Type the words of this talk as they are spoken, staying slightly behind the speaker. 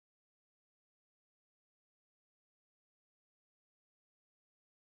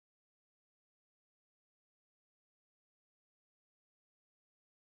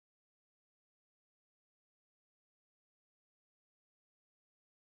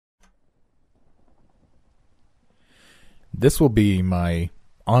This will be my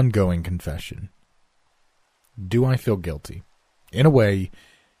ongoing confession. Do I feel guilty? In a way,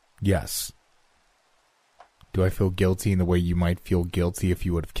 yes. Do I feel guilty in the way you might feel guilty if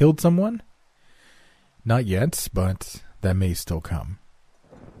you would have killed someone? Not yet, but that may still come.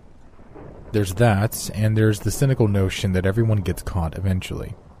 There's that, and there's the cynical notion that everyone gets caught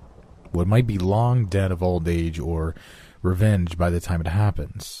eventually. What might be long dead of old age or revenge by the time it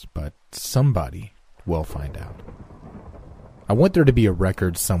happens, but somebody will find out. I want there to be a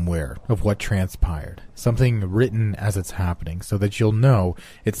record somewhere of what transpired, something written as it's happening, so that you'll know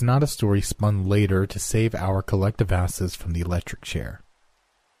it's not a story spun later to save our collective asses from the electric chair.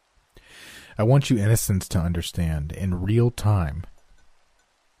 I want you innocents to understand, in real time,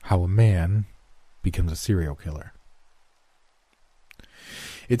 how a man becomes a serial killer.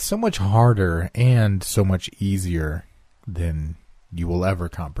 It's so much harder and so much easier than you will ever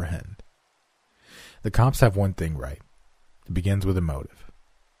comprehend. The cops have one thing right. It begins with a motive.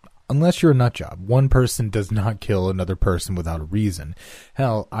 Unless you're a nutjob, one person does not kill another person without a reason.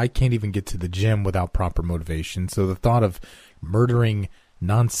 Hell, I can't even get to the gym without proper motivation, so the thought of murdering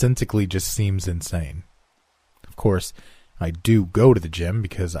nonsensically just seems insane. Of course, I do go to the gym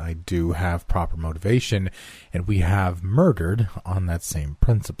because I do have proper motivation, and we have murdered on that same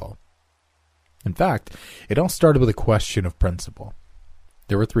principle. In fact, it all started with a question of principle.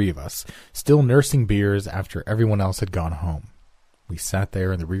 There were 3 of us, still nursing beers after everyone else had gone home. We sat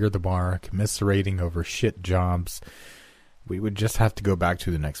there in the rear of the bar, commiserating over shit jobs we would just have to go back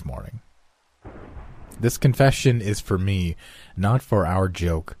to the next morning. This confession is for me, not for our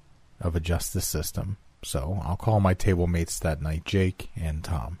joke of a justice system, so I'll call my table mates that night Jake and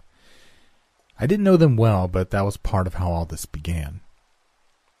Tom. I didn't know them well, but that was part of how all this began.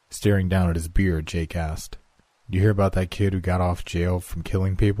 Staring down at his beer, Jake asked, "You hear about that kid who got off jail from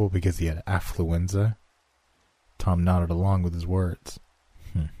killing people because he had affluenza?" Tom nodded along with his words.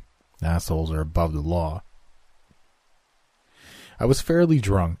 Assholes are above the law. I was fairly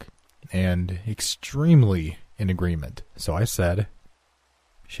drunk and extremely in agreement, so I said,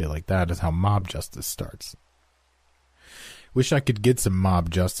 "Shit like that is how mob justice starts." "Wish I could get some mob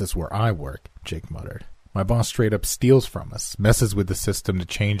justice where I work," Jake muttered. "My boss straight up steals from us, messes with the system to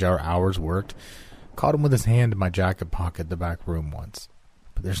change our hours worked. Caught him with his hand in my jacket pocket in the back room once.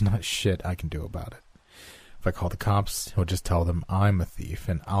 But there's not shit I can do about it. If I call the cops, he'll just tell them I'm a thief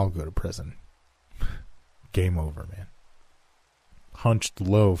and I'll go to prison." Game over, man. Hunched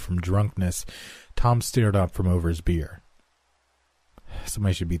low from drunkenness, Tom stared up from over his beer.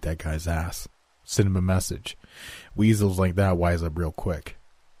 Somebody should beat that guy's ass. Send him a message. Weasels like that wise up real quick.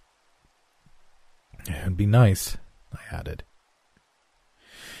 "It'd be nice," I added.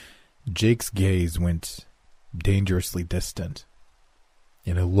 Jake's gaze went dangerously distant.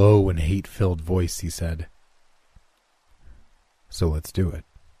 In a low and hate-filled voice, he said, "So let's do it."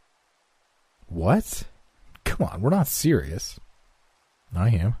 "What? Come on, we're not serious." "I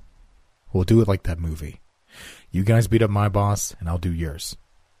am. We'll do it like that movie. You guys beat up my boss, and I'll do yours."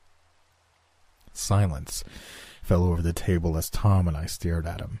 Silence fell over the table as Tom and I stared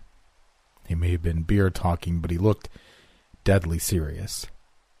at him. He may have been beer talking, but he looked deadly serious.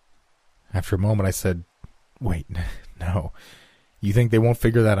 After a moment, I said, "Wait, no. You think they won't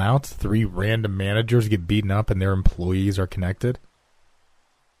figure that out? 3 random managers get beaten up and their employees are connected?"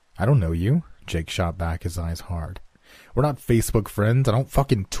 "I don't know you," Jake shot back, his eyes hard. "We're not Facebook friends. I don't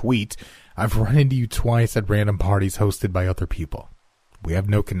fucking tweet. I've run into you twice at random parties hosted by other people. We have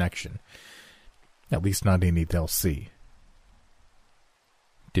no connection. At least not any they'll see."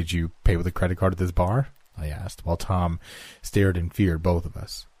 "Did you pay with a credit card at this bar?" I asked, while Tom stared and feared both of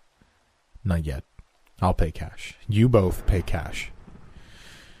us. "Not yet. I'll pay cash. You both pay cash.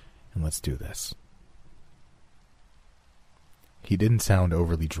 And let's do this." He didn't sound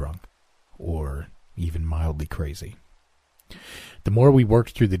overly drunk, or even mildly crazy. The more we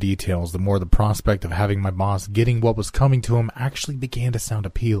worked through the details, the more the prospect of having my boss getting what was coming to him actually began to sound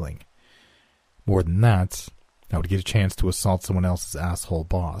appealing. More than that, I would get a chance to assault someone else's asshole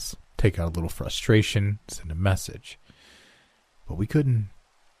boss, take out a little frustration, send a message. But we couldn't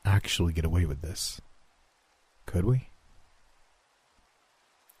actually get away with this. Could we?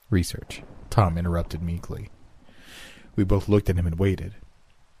 "Research," Tom interrupted meekly. We both looked at him and waited.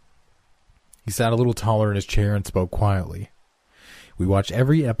 He sat a little taller in his chair and spoke quietly. "We watch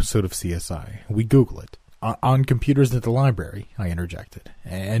every episode of CSI. We Google it. On computers at the library," I interjected.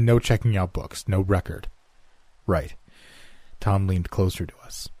 "And no checking out books, no record." "Right." Tom leaned closer to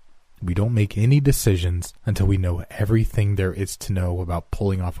us. "We don't make any decisions until we know everything there is to know about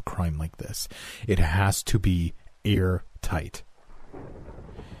pulling off a crime like this. It has to be airtight."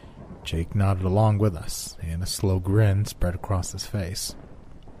 Jake nodded along with us, and a slow grin spread across his face.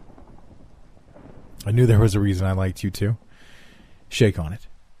 I knew there was a reason I liked you too. Shake on it.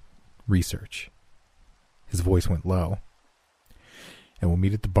 Research. His voice went low. And we'll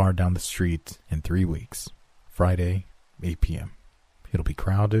meet at the bar down the street in 3 weeks. Friday, 8 p.m. It'll be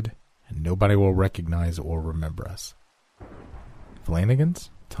crowded, and nobody will recognize or remember us.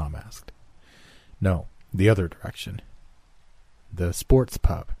 Flanagan's? Tom asked. No, the other direction. The sports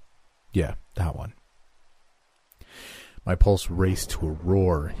pub. Yeah, that one. My pulse raced to a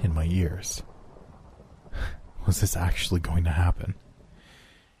roar in my ears. Was this actually going to happen?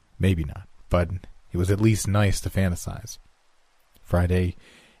 Maybe not, but it was at least nice to fantasize. Friday,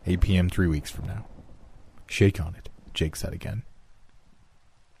 8 p.m. 3 weeks from now. Shake on it, Jake said again.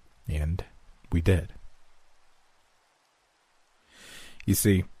 And we did. You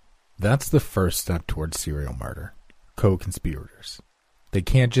see, that's the first step towards serial murder. Co-conspirators. They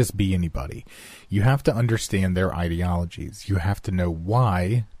can't just be anybody. You have to understand their ideologies. You have to know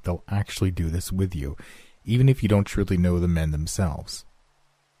why they'll actually do this with you, even if you don't truly know the men themselves.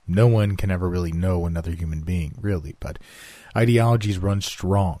 No one can ever really know another human being, really, but ideologies run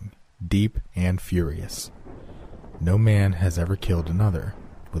strong, deep, and furious. No man has ever killed another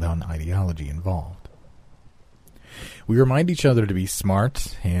without an ideology involved. We remind each other to be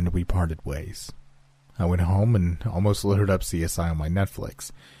smart, and we parted ways. I went home and almost loaded up CSI on my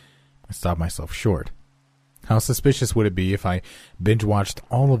Netflix. I stopped myself short. How suspicious would it be if I binge-watched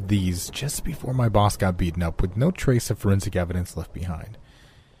all of these just before my boss got beaten up with no trace of forensic evidence left behind?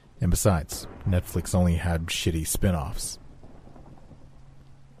 And besides, Netflix only had shitty spin-offs.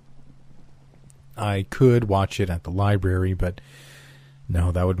 I could watch it at the library, but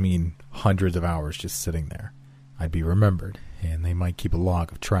no, that would mean hundreds of hours just sitting there. I'd be remembered, and they might keep a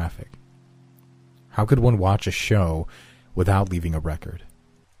log of traffic. How could one watch a show without leaving a record?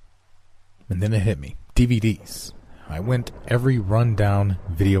 And then it hit me. DVDs. I went every rundown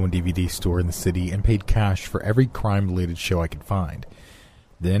video and DVD store in the city and paid cash for every crime-related show I could find.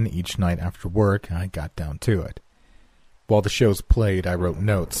 Then, each night after work, I got down to it. While the shows played, I wrote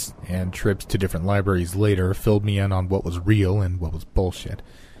notes, and trips to different libraries later filled me in on what was real and what was bullshit.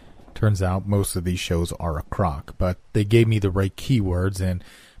 Turns out most of these shows are a crock, but they gave me the right keywords, and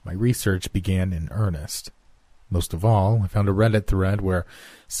my research began in earnest. Most of all, I found a Reddit thread where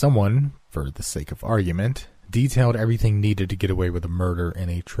someone, for the sake of argument, detailed everything needed to get away with a murder in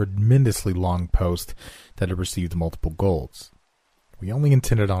a tremendously long post that had received multiple golds. We only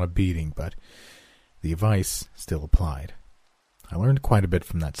intended on a beating, but the advice still applied. I learned quite a bit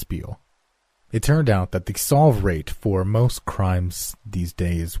from that spiel. It turned out that the solve rate for most crimes these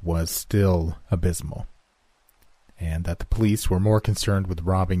days was still abysmal, and that the police were more concerned with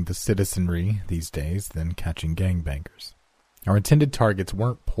robbing the citizenry these days than catching gangbangers. Our intended targets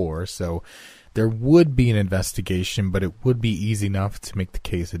weren't poor, so there would be an investigation, but it would be easy enough to make the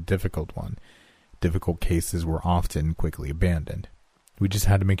case a difficult one. Difficult cases were often quickly abandoned. We just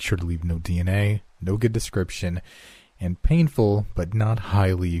had to make sure to leave no DNA, no good description, and painful but not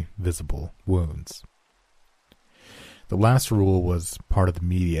highly visible wounds. The last rule was part of the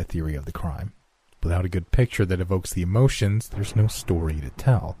media theory of the crime. Without a good picture that evokes the emotions, there's no story to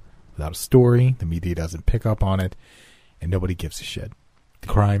tell. Without a story, the media doesn't pick up on it, and nobody gives a shit. The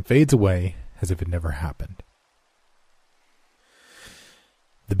crime fades away as if it never happened.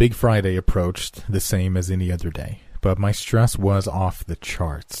 The Big Friday approached the same as any other day, but my stress was off the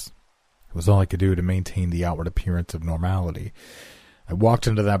charts. It was all I could do to maintain the outward appearance of normality. I walked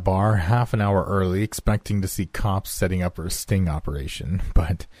into that bar half an hour early, expecting to see cops setting up a sting operation,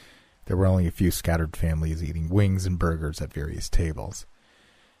 but there were only a few scattered families eating wings and burgers at various tables.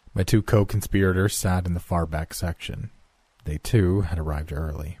 My two co-conspirators sat in the far back section. They, too, had arrived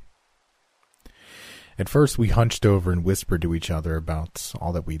early. At first, we hunched over and whispered to each other about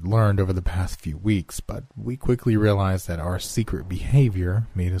all that we'd learned over the past few weeks, but we quickly realized that our secret behavior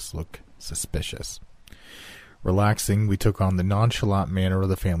made us look suspicious. Relaxing, we took on the nonchalant manner of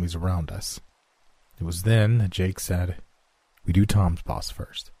the families around us. It was then that Jake said, "We do Tom's boss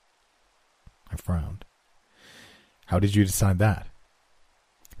first." I frowned. "How did you decide that?"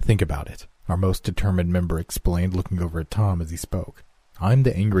 "Think about it," our most determined member explained, looking over at Tom as he spoke. "I'm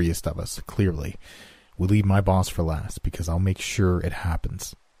the angriest of us, clearly. We'll leave my boss for last, because I'll make sure it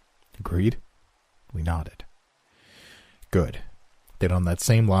happens." Agreed? We nodded. Good. Then on that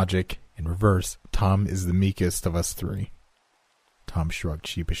same logic, in reverse, Tom is the meekest of us three. Tom shrugged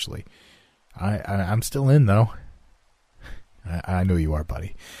sheepishly. I'm still in, though. I know you are,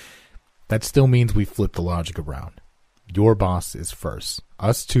 buddy. That still means we flip the logic around. Your boss is first.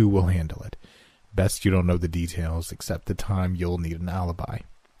 Us two will handle it. Best you don't know the details, except the time you'll need an alibi.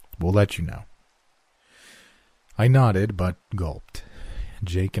 We'll let you know." I nodded, but gulped.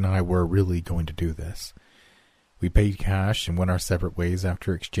 Jake and I were really going to do this. We paid cash and went our separate ways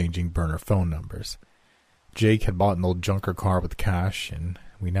after exchanging burner phone numbers. Jake had bought an old junker car with cash, and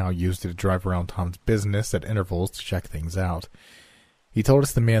we now used it to drive around Tom's business at intervals to check things out. He told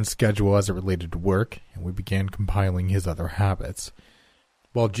us the man's schedule as it related to work, and we began compiling his other habits.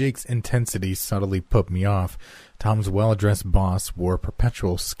 While Jake's intensity subtly put me off, Tom's well-dressed boss wore a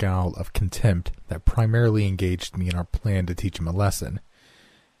perpetual scowl of contempt that primarily engaged me in our plan to teach him a lesson.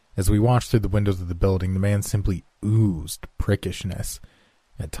 As we watched through the windows of the building, the man simply oozed prickishness.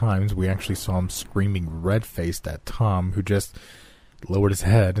 At times, we actually saw him screaming red-faced at Tom, who just lowered his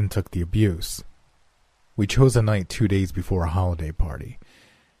head and took the abuse. We chose a night 2 days before a holiday party.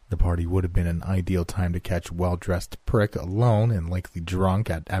 The party would have been an ideal time to catch a well-dressed prick alone and likely drunk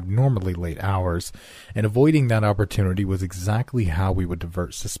at abnormally late hours, and avoiding that opportunity was exactly how we would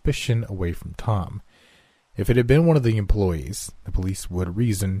divert suspicion away from Tom. If it had been one of the employees, the police would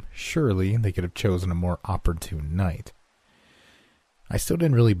reason surely they could have chosen a more opportune night. I still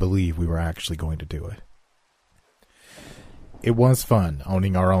didn't really believe we were actually going to do it. It was fun,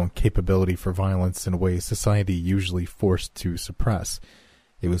 owning our own capability for violence in a way society usually forced to suppress.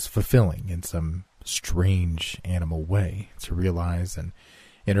 It was fulfilling in some strange animal way to realize and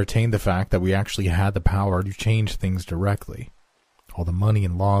entertain the fact that we actually had the power to change things directly. All the money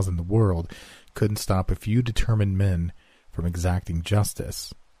and laws in the world couldn't stop a few determined men from exacting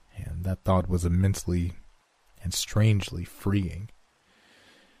justice, and that thought was immensely and strangely freeing.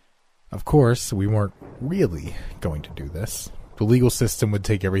 Of course, we weren't really going to do this. The legal system would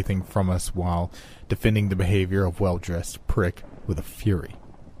take everything from us while defending the behavior of well-dressed prick with a fury.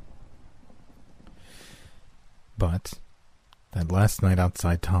 But that last night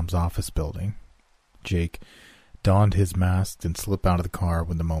outside Tom's office building, Jake donned his mask and slipped out of the car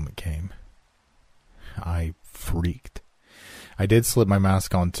when the moment came. I freaked. I did slip my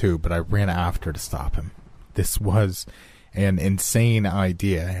mask on too, but I ran after to stop him. This was an insane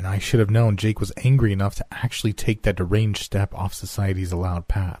idea, and I should have known Jake was angry enough to actually take that deranged step off society's allowed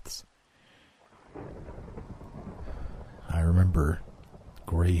paths. I remember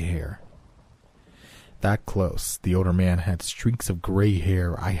gray hair. That close, the older man had streaks of gray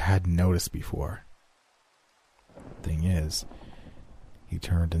hair I hadn't noticed before. Thing is, he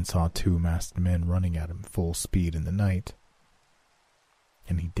turned and saw two masked men running at him full speed in the night,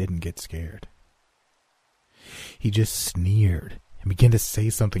 and he didn't get scared. He just sneered and began to say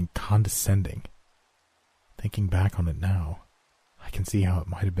something condescending. Thinking back on it now, I can see how it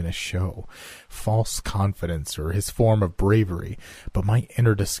might have been a show, false confidence, or his form of bravery, but my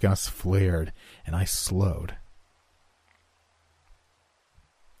inner disgust flared, and I slowed.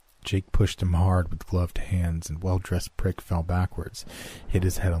 Jake pushed him hard with gloved hands, and well-dressed prick fell backwards, hit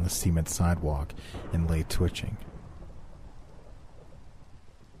his head on the cement sidewalk, and lay twitching.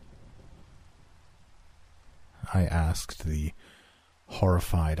 I asked the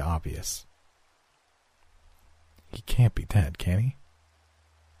horrified obvious. He can't be dead, can he?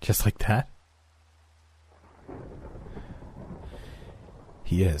 Just like that?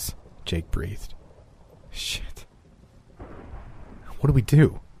 He is, Jake breathed. Shit. What do we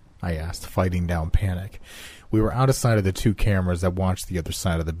do? I asked, fighting down panic. We were out of sight of the two cameras that watched the other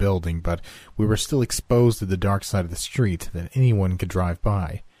side of the building, but we were still exposed to the dark side of the street that anyone could drive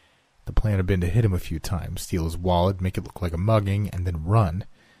by. The plan had been to hit him a few times, steal his wallet, make it look like a mugging, and then run.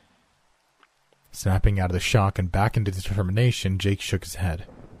 Snapping out of the shock and back into determination, Jake shook his head.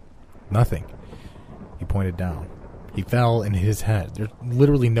 Nothing. He pointed down. He fell and hit his head. There's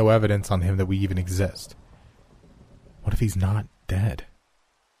literally no evidence on him that we even exist. What if he's not dead?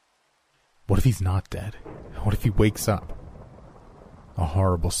 What if he's not dead? What if he wakes up? A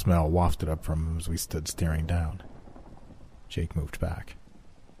horrible smell wafted up from him as we stood staring down. Jake moved back.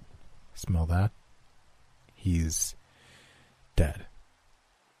 Smell that? He's dead.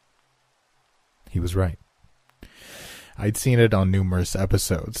 He was right. I'd seen it on numerous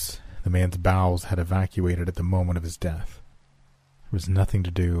episodes. The man's bowels had evacuated at the moment of his death. There was nothing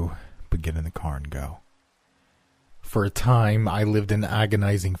to do but get in the car and go. For a time, I lived in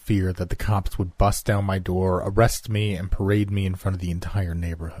agonizing fear that the cops would bust down my door, arrest me, and parade me in front of the entire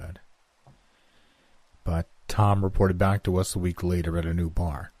neighborhood. But Tom reported back to us a week later at a new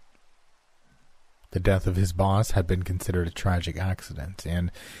bar. The death of his boss had been considered a tragic accident,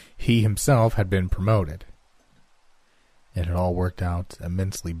 and he himself had been promoted. It had all worked out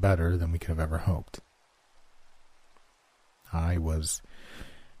immensely better than we could have ever hoped. I was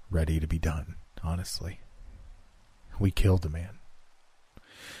ready to be done, honestly. We killed the man.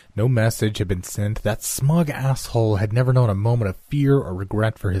 No message had been sent. That smug asshole had never known a moment of fear or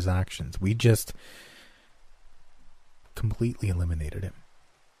regret for his actions. We just completely eliminated him.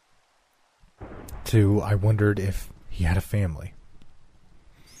 2, I wondered if he had a family.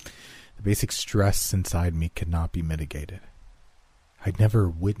 The basic stress inside me could not be mitigated. I'd never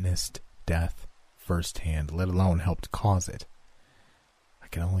witnessed death firsthand, let alone helped cause it. I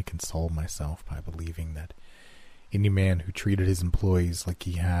could only console myself by believing that any man who treated his employees like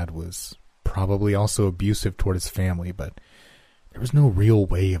he had was probably also abusive toward his family, but there was no real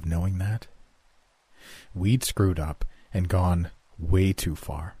way of knowing that. We'd screwed up and gone way too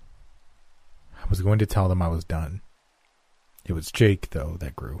far. I was going to tell them I was done. It was Jake, though,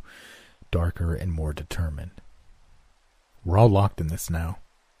 that grew darker and more determined. "We're all locked in this now,"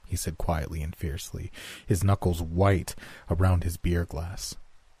 he said quietly and fiercely, his knuckles white around his beer glass.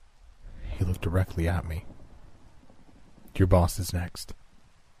 He looked directly at me. "Your boss is next."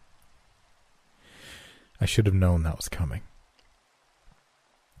 I should have known that was coming.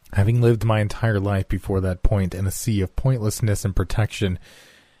 Having lived my entire life before that point in a sea of pointlessness and protection,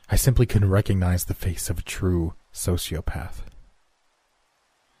 I simply couldn't recognize the face of a true sociopath.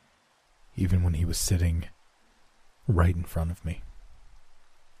 Even when he was sitting right in front of me.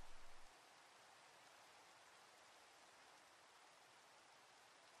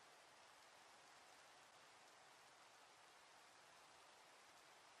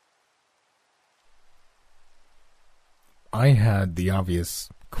 I had the obvious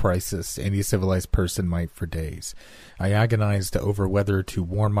crisis any civilized person might for days. I agonized over whether to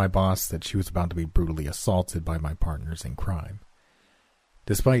warn my boss that she was about to be brutally assaulted by my partners in crime.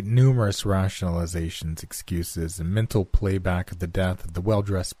 Despite numerous rationalizations, excuses, and mental playback of the death of the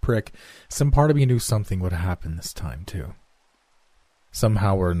well-dressed prick, some part of me knew something would happen this time, too.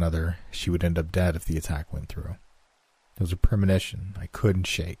 Somehow or another, she would end up dead if the attack went through. It was a premonition I couldn't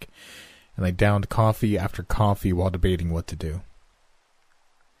shake, and I downed coffee after coffee while debating what to do.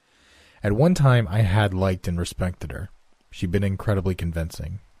 At one time, I had liked and respected her. She'd been incredibly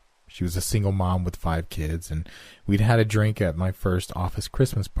convincing. She was a single mom with 5 kids, and we'd had a drink at my first office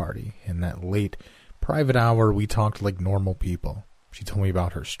Christmas party. In that late, private hour, we talked like normal people. She told me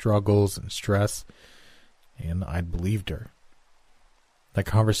about her struggles and stress, and I'd believed her. That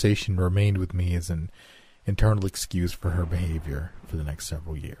conversation remained with me as an internal excuse for her behavior for the next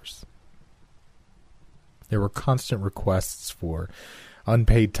several years. There were constant requests for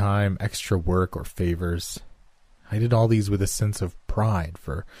unpaid time, extra work, or favors. I did all these with a sense of pride,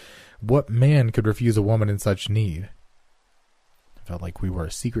 for what man could refuse a woman in such need? I felt like we were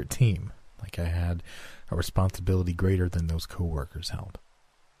a secret team, like I had a responsibility greater than those co-workers held.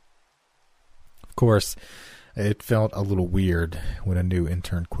 Of course, it felt a little weird when a new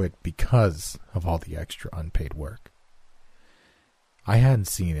intern quit because of all the extra unpaid work. I hadn't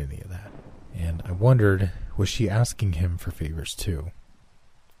seen any of that, and I wondered, was she asking him for favors too?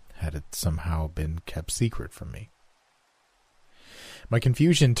 Had it somehow been kept secret from me? My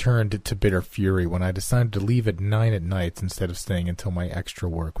confusion turned to bitter fury when I decided to leave at 9 at night instead of staying until my extra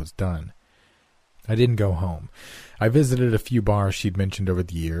work was done. I didn't go home. I visited a few bars she'd mentioned over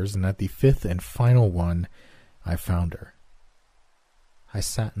the years, and at the 5th and final one, I found her. I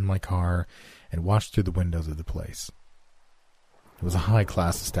sat in my car and watched through the windows of the place. It was a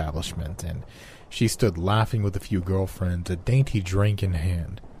high-class establishment, and she stood laughing with a few girlfriends, a dainty drink in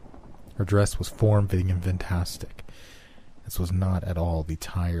hand. Her dress was form-fitting and fantastic. This was not at all the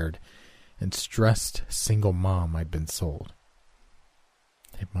tired and stressed single mom I'd been sold.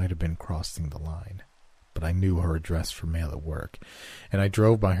 It might have been crossing the line, but I knew her address for mail at work, and I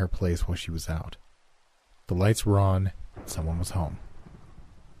drove by her place while she was out. The lights were on, and someone was home.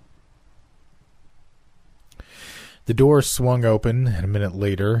 The door swung open, and a minute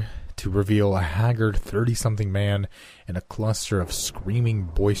later, to reveal a haggard 30-something man and a cluster of screaming,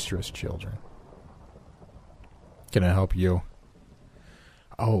 boisterous children. "Can I help you?"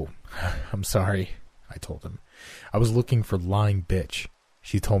 "Oh, I'm sorry," I told him. "I was looking for lying bitch.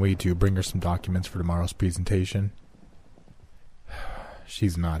 She told me to bring her some documents for tomorrow's presentation."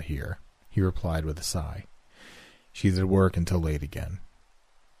 "She's not here," he replied with a sigh. "She's at work until late again."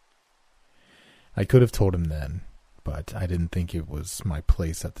 I could have told him then, but I didn't think it was my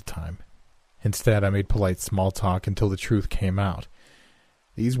place at the time. Instead, I made polite small talk until the truth came out.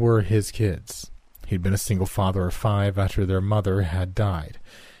 These were his kids. He'd been a single father of 5 after their mother had died,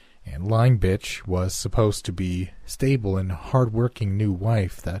 and lying bitch was supposed to be stable and hard-working new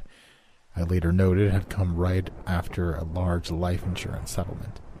wife that I later noted had come right after a large life insurance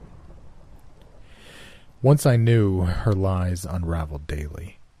settlement. Once I knew, her lies unraveled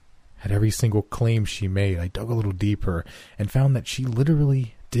daily. At every single claim she made, I dug a little deeper and found that she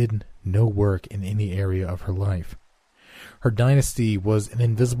literally did no work in any area of her life. Her dynasty was an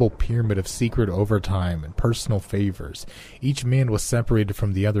invisible pyramid of secret overtime and personal favors. Each man was separated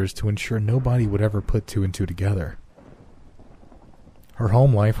from the others to ensure nobody would ever put two and two together. Her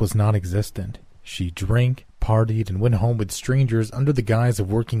home life was non-existent. She drank, partied, and went home with strangers under the guise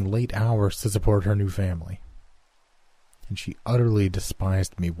of working late hours to support her new family. And she utterly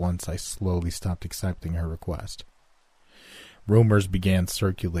despised me once I slowly stopped accepting her request. Rumors began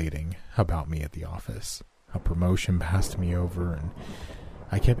circulating about me at the office. A promotion passed me over, and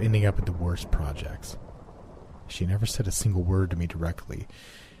I kept ending up at the worst projects. She never said a single word to me directly,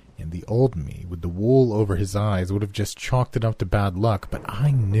 and the old me, with the wool over his eyes, would have just chalked it up to bad luck, but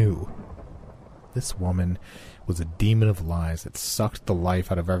I knew this woman was a demon of lies that sucked the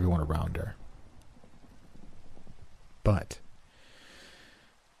life out of everyone around her. But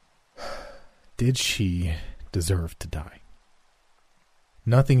did she deserve to die?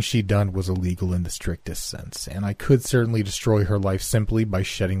 Nothing she'd done was illegal in the strictest sense, and I could certainly destroy her life simply by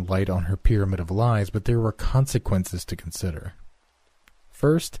shedding light on her pyramid of lies, but there were consequences to consider.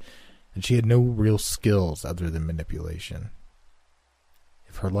 First, that she had no real skills other than manipulation.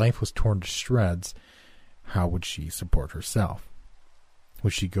 If her life was torn to shreds, how would she support herself?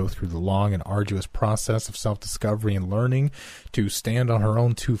 Would she go through the long and arduous process of self-discovery and learning to stand on her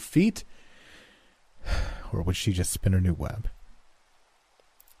own 2 feet? Or would she just spin a new web?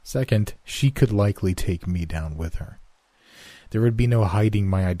 Second, she could likely take me down with her. There would be no hiding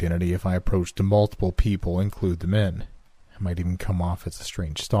my identity if I approached multiple people, include the men. I might even come off as a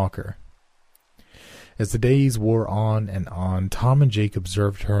strange stalker. As the days wore on and on, Tom and Jake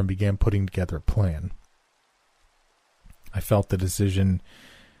observed her and began putting together a plan. I felt the decision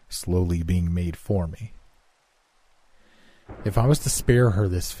slowly being made for me. If I was to spare her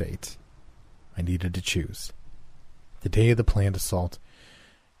this fate, I needed to choose. The day of the planned assault,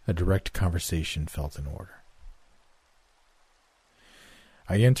 a direct conversation felt in order.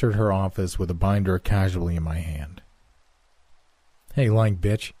 I entered her office with a binder casually in my hand. "Hey, lying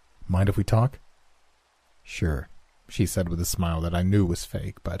bitch, mind if we talk?" "Sure," she said with a smile that I knew was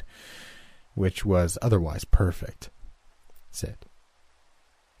fake, but which was otherwise perfect. "Sit."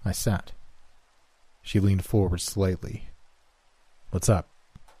 I sat. She leaned forward slightly. "What's up?"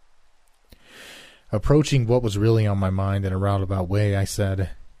 Approaching what was really on my mind in a roundabout way, I said,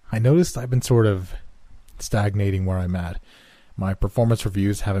 "I noticed I've been sort of stagnating where I'm at. My performance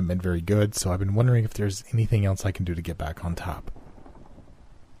reviews haven't been very good, so I've been wondering if there's anything else I can do to get back on top."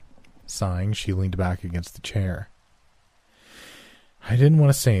 Sighing, she leaned back against the chair. "I didn't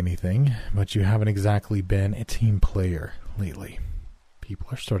want to say anything, but you haven't exactly been a team player lately. People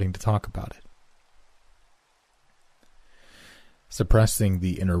are starting to talk about it." Suppressing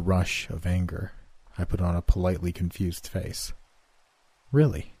the inner rush of anger, I put on a politely confused face.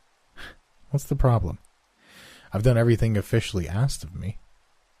 "Really? What's the problem? I've done everything officially asked of me."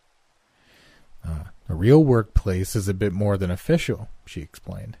 A real workplace is a bit more than official," she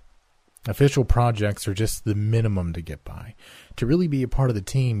explained. "Official projects are just the minimum to get by. To really be a part of the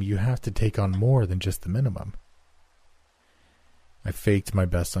team, you have to take on more than just the minimum." I faked my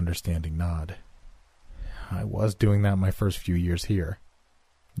best understanding nod. "I was doing that my first few years here."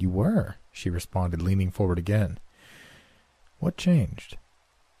 "You were," she responded, leaning forward again. "What changed?"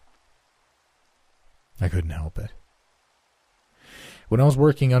 I couldn't help it. "When I was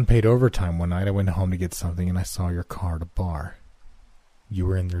working unpaid overtime one night, I went home to get something and I saw your car at a bar. You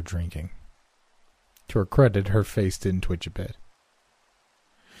were in there drinking." To her credit, her face didn't twitch a bit.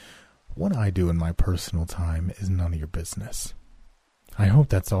 "What I do in my personal time is none of your business. I hope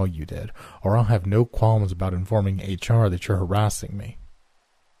that's all you did, or I'll have no qualms about informing HR that you're harassing me."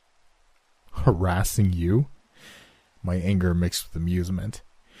 "Harassing you?" My anger mixed with amusement.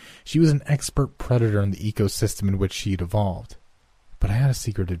 She was an expert predator in the ecosystem in which she'd evolved. But I had a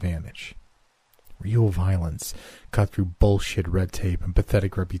secret advantage. Real violence cut through bullshit red tape and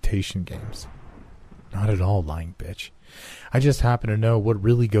pathetic reputation games. Not at all, lying bitch. I just happen to know what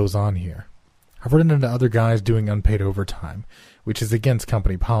really goes on here. I've run into other guys doing unpaid overtime, which is against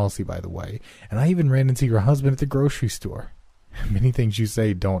company policy, by the way, and I even ran into your husband at the grocery store. Many things you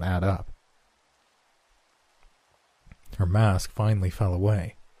say don't add up. Her mask finally fell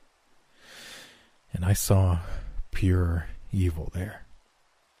away, and I saw pure evil there.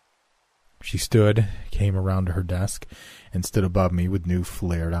 She stood, came around to her desk, and stood above me with new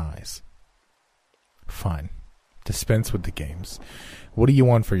flared eyes. "Fine. Dispense with the games. What do you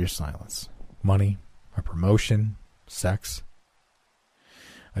want for your silence? Money? A promotion? Sex?"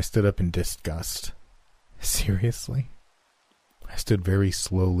 I stood up in disgust. "Seriously? I stood very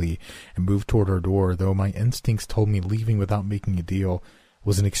slowly and moved toward her door, though my instincts told me leaving without making a deal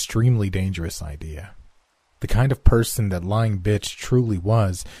was an extremely dangerous idea. The kind of person that lying bitch truly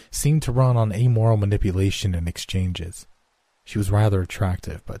was seemed to run on amoral manipulation and exchanges. She was rather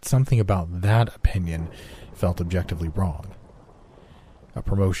attractive, but something about that opinion felt objectively wrong. A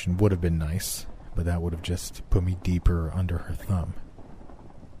promotion would have been nice, but that would have just put me deeper under her thumb.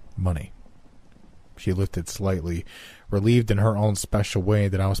 Money. She lifted slightly, relieved in her own special way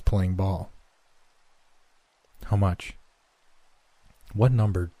that I was playing ball. How much? What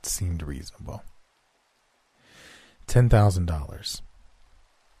number seemed reasonable? $10,000.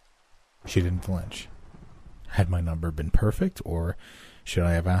 She didn't flinch. Had my number been perfect, or should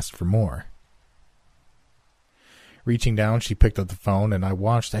I have asked for more? Reaching down, she picked up the phone, and I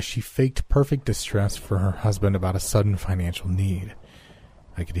watched as she faked perfect distress for her husband about a sudden financial need.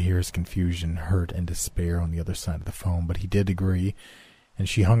 I could hear his confusion, hurt, and despair on the other side of the phone, but he did agree, and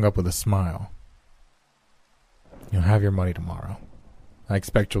she hung up with a smile. You'll have your money tomorrow. I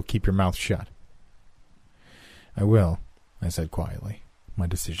expect you'll keep your mouth shut. I will, I said quietly, my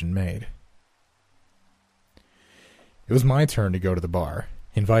decision made. It was my turn to go to the bar.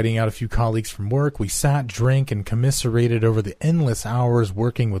 Inviting out a few colleagues from work, we sat, drank, and commiserated over the endless hours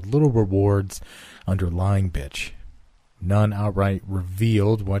working with little rewards under lying bitch. None outright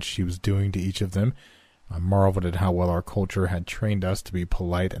revealed what she was doing to each of them. I marveled at how well our culture had trained us to be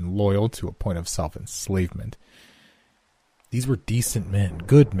polite and loyal to a point of self-enslavement. These were decent men,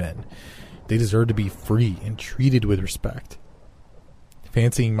 good men. They deserved to be free and treated with respect.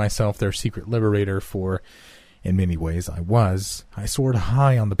 Fancying myself their secret liberator, for in many ways I soared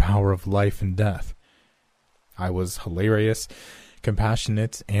high on the power of life and death. I was hilarious,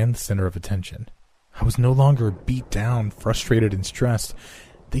 compassionate, and the center of attention. I was no longer beat down, frustrated, and stressed.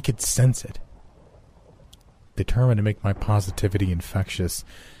 They could sense it. Determined to make my positivity infectious,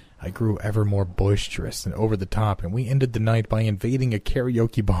 I grew ever more boisterous and over the top, and we ended the night by invading a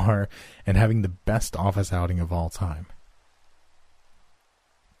karaoke bar and having the best office outing of all time.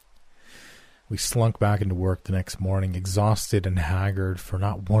 We slunk back into work the next morning, exhausted and haggard, for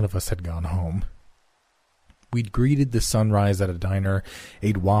not one of us had gone home. We'd greeted the sunrise at a diner,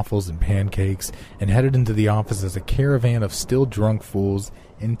 ate waffles and pancakes, and headed into the office as a caravan of still drunk fools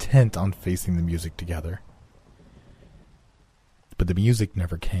intent on facing the music together. But the music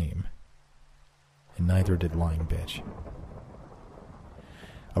never came, and neither did lying bitch.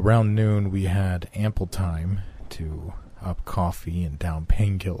 Around noon, we had ample time to up coffee and down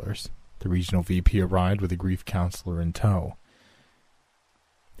painkillers. The regional VP arrived with a grief counselor in tow.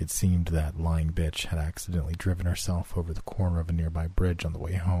 It seemed that lying bitch had accidentally driven herself over the corner of a nearby bridge on the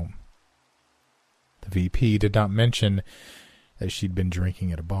way home. The VP did not mention that she'd been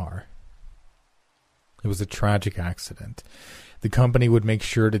drinking at a bar. It was a tragic accident. The company would make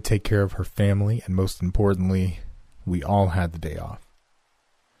sure to take care of her family, and most importantly, we all had the day off.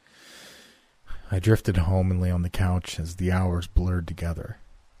 I drifted home and lay on the couch as the hours blurred together.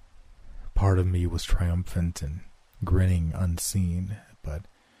 Part of me was triumphant and grinning unseen, but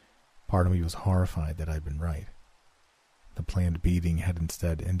part of me was horrified that I'd been right. The planned beating had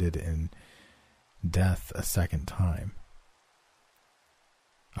instead ended in death a second time.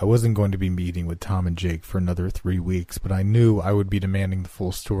 I wasn't going to be meeting with Tom and Jake for another 3 weeks, but I knew I would be demanding the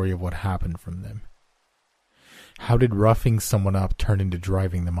full story of what happened from them. How did roughing someone up turn into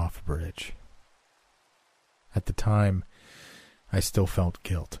driving them off a bridge? At the time, I still felt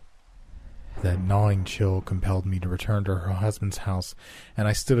guilt. That gnawing chill compelled me to return to her husband's house, and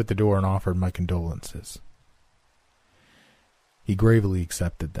I stood at the door and offered my condolences. He gravely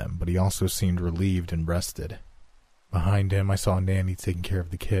accepted them, but he also seemed relieved and rested. Behind him, I saw a nanny taking care of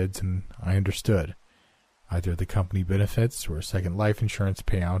the kids, and I understood. Either the company benefits or a second life insurance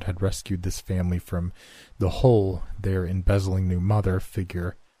payout had rescued this family from the hole their embezzling new mother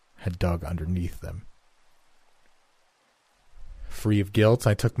figure had dug underneath them. Free of guilt,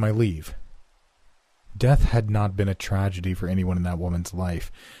 I took my leave. Death had not been a tragedy for anyone in that woman's life.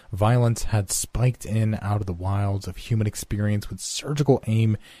 Violence had spiked in out of the wilds of human experience with surgical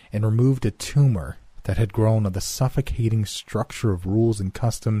aim and removed a tumor that had grown on the suffocating structure of rules and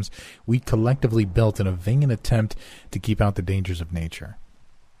customs we collectively built in a vain attempt to keep out the dangers of nature.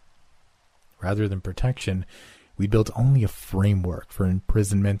 Rather than protection, we built only a framework for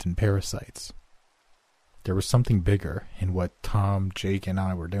imprisonment and parasites. There was something bigger in what Tom, Jake, and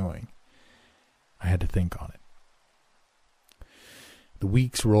I were doing. I had to think on it. The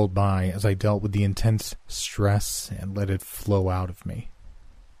weeks rolled by as I dealt with the intense stress and let it flow out of me.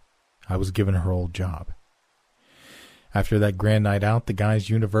 I was given her old job. After that grand night out, the guys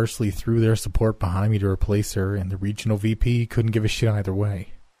universally threw their support behind me to replace her, and the regional VP couldn't give a shit either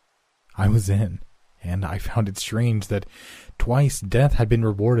way. I was in, and I found it strange that twice death had been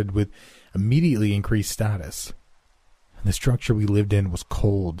rewarded with immediately increased status. The structure we lived in was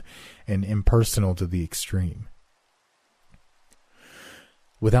cold and impersonal to the extreme.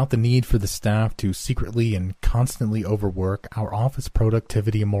 Without the need for the staff to secretly and constantly overwork, our office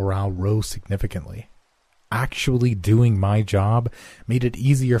productivity and morale rose significantly. Actually doing my job made it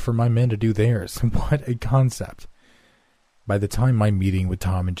easier for my men to do theirs. What a concept. By the time my meeting with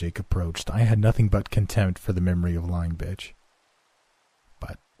Tom and Jake approached, I had nothing but contempt for the memory of lying bitch.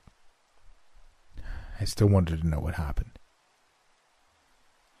 But I still wanted to know what happened.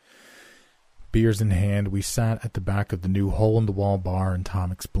 Beers in hand, we sat at the back of the new hole-in-the-wall bar, and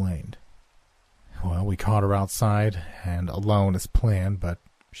Tom explained. Well, we caught her outside and alone as planned, but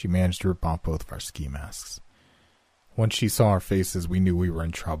she managed to rip off both of our ski masks. Once she saw our faces, we knew we were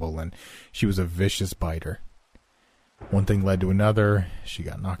in trouble, and she was a vicious biter. One thing led to another. She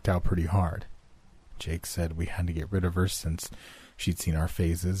got knocked out pretty hard. Jake said we had to get rid of her since she'd seen our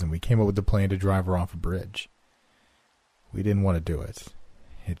faces, and we came up with the plan to drive her off a bridge. We didn't want to do it.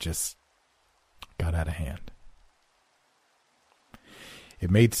 It just got out of hand. It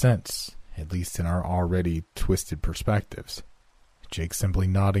made sense, at least in our already twisted perspectives. Jake simply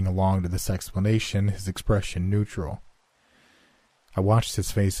nodding along to this explanation, his expression neutral. I watched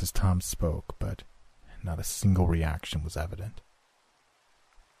his face as Tom spoke, but not a single reaction was evident.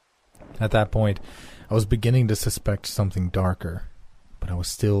 At that point, I was beginning to suspect something darker, but I was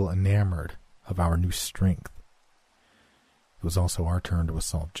still enamored of our new strength. It was also our turn to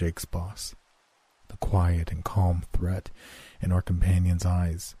assault Jake's boss. The quiet and calm threat in our companion's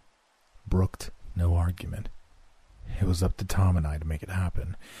eyes brooked no argument. It was up to Tom and I to make it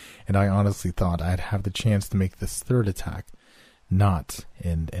happen, and I honestly thought I'd have the chance to make this third attack not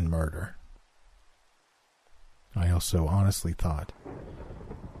end in murder. I also honestly thought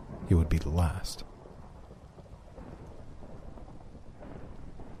it would be the last.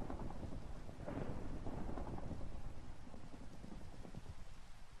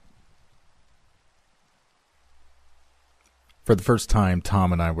 For the first time,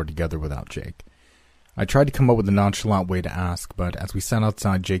 Tom and I were together without Jake. I tried to come up with a nonchalant way to ask, but as we sat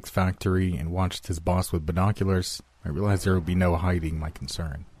outside Jake's factory and watched his boss with binoculars, I realized there would be no hiding my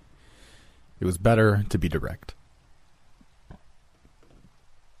concern. It was better to be direct.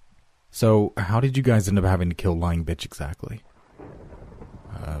 So, how did you guys end up having to kill Lying Bitch exactly?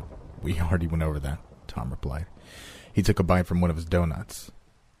 We already went over that, Tom replied. He took a bite from one of his donuts.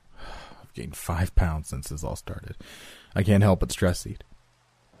 I've gained 5 pounds since this all started. I can't help but stress eat.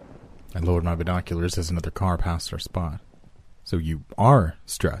 I lowered my binoculars as another car passed our spot. So you are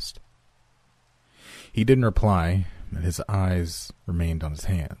stressed? He didn't reply, and his eyes remained on his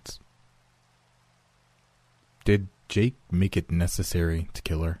hands. Did Jake make it necessary to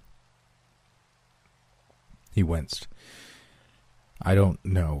kill her? He winced. I don't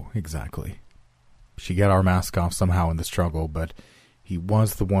know exactly. She got our mask off somehow in the struggle, but he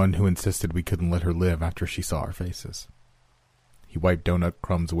was the one who insisted we couldn't let her live after she saw our faces. He wiped donut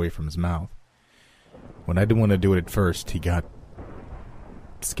crumbs away from his mouth. When I didn't want to do it at first, he got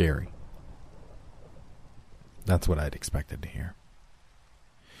scary. That's what I'd expected to hear.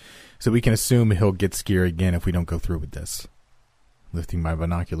 So we can assume he'll get scary again if we don't go through with this. Lifting my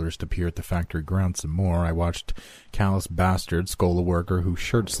binoculars to peer at the factory ground some more, I watched callous bastard scold a worker whose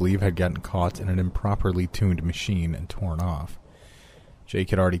shirt sleeve had gotten caught in an improperly tuned machine and torn off.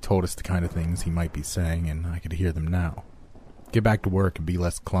 Jake had already told us the kind of things he might be saying, and I could hear them now. Get back to work and be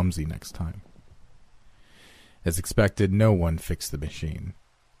less clumsy next time. As expected, no one fixed the machine.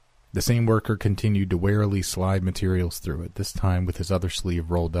 The same worker continued to warily slide materials through it, this time with his other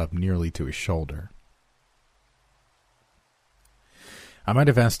sleeve rolled up nearly to his shoulder. I might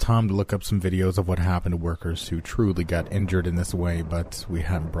have asked Tom to look up some videos of what happened to workers who truly got injured in this way, but we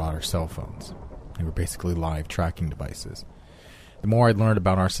hadn't brought our cell phones. They were basically live tracking devices. The more I'd learned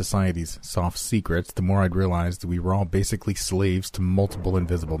about our society's soft secrets, the more I'd realized that we were all basically slaves to multiple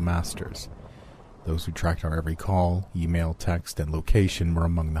invisible masters. Those who tracked our every call, email, text, and location were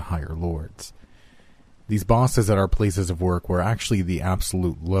among the higher lords. These bosses at our places of work were actually the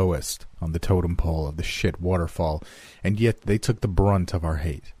absolute lowest on the totem pole of the shit waterfall, and yet they took the brunt of our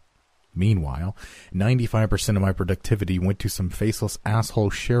hate. Meanwhile, 95% of my productivity went to some faceless asshole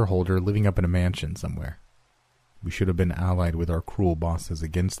shareholder living up in a mansion somewhere. We should have been allied with our cruel bosses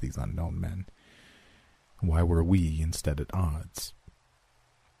against these unknown men. Why were we instead at odds?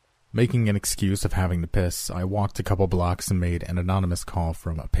 Making an excuse of having to piss, I walked a couple blocks and made an anonymous call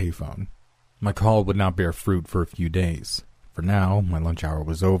from a payphone. My call would not bear fruit for a few days. For now, my lunch hour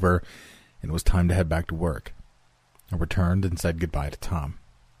was over, and it was time to head back to work. I returned and said goodbye to Tom.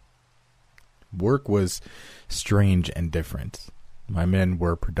 Work was strange and different. My men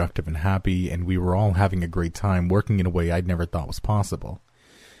were productive and happy, and we were all having a great time working in a way I'd never thought was possible.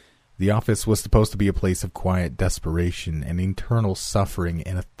 The office was supposed to be a place of quiet desperation and internal suffering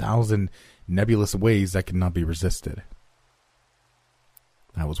in 1,000 nebulous ways that could not be resisted.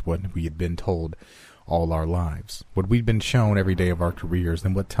 That was what we had been told all our lives, what we'd been shown every day of our careers,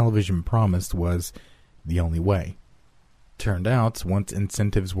 and what television promised was the only way. Turned out, once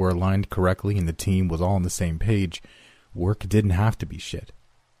incentives were aligned correctly and the team was all on the same page, work didn't have to be shit.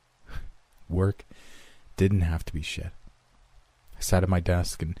 Work didn't have to be shit. I sat at my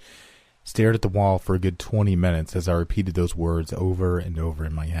desk and stared at the wall for a good 20 minutes as I repeated those words over and over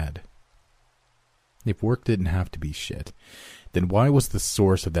in my head. If work didn't have to be shit, then why was the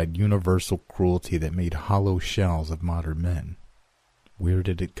source of that universal cruelty that made hollow shells of modern men? Where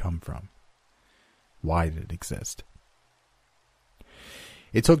did it come from? Why did it exist?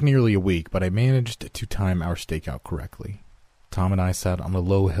 It took nearly a week, but I managed to time our stakeout correctly. Tom and I sat on a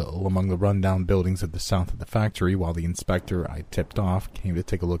low hill among the rundown buildings at the south of the factory while the inspector I tipped off came to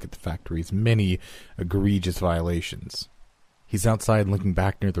take a look at the factory's many egregious violations. "He's outside looking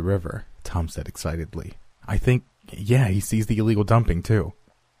back near the river," Tom said excitedly. "I think, yeah, he sees the illegal dumping, too."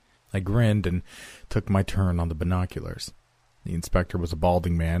 I grinned and took my turn on the binoculars. The inspector was a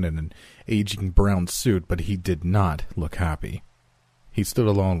balding man in an aging brown suit, but he did not look happy. He stood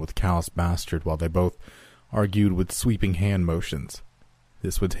alone with Callous Bastard while they both argued with sweeping hand motions.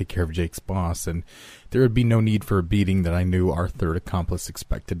 This would take care of Jake's boss, and there would be no need for a beating that I knew our third accomplice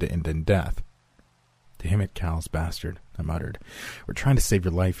expected to end in death. "Damn it, Callous Bastard," I muttered. "We're trying to save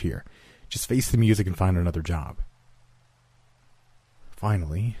your life here. Just face the music and find another job."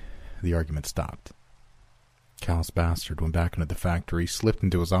 Finally, the argument stopped. Callous Bastard went back into the factory, slipped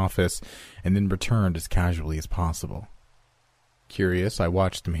into his office, and then returned as casually as possible. Curious, I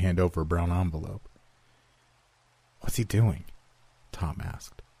watched him hand over a brown envelope. "What's he doing?" Tom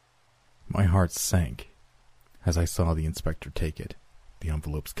asked. My heart sank as I saw the inspector take it. The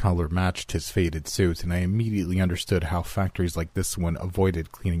envelope's color matched his faded suit, and I immediately understood how factories like this one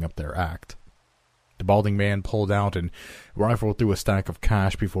avoided cleaning up their act. The balding man pulled out and rifled through a stack of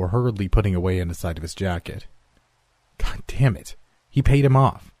cash before hurriedly putting away in the side of his jacket. "God damn it! He paid him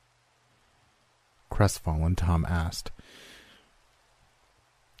off!" Crestfallen, Tom asked,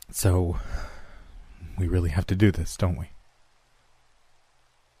 "So, we really have to do this, don't we?"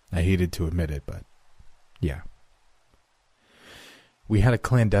 I hated to admit it, but yeah. We had a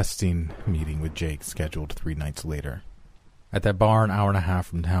clandestine meeting with Jake scheduled 3 nights later. At that bar an hour and a half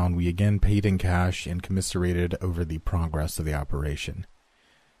from town, we again paid in cash and commiserated over the progress of the operation.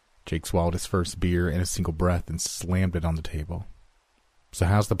 Jake swallowed his first beer in a single breath and slammed it on the table. "So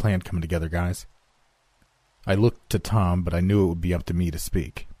how's the plan coming together, guys?" I looked to Tom, but I knew it would be up to me to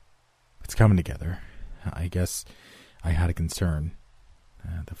speak. "It's coming together. I guess I had a concern.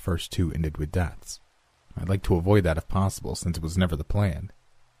 The first 2 ended with deaths. I'd like to avoid that if possible, since it was never the plan."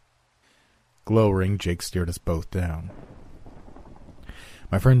 Glowering, Jake stared us both down.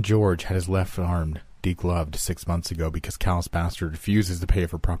 "My friend George had his left arm degloved 6 months ago because Callous Bastard refuses to pay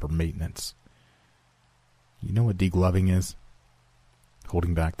for proper maintenance. You know what degloving is?"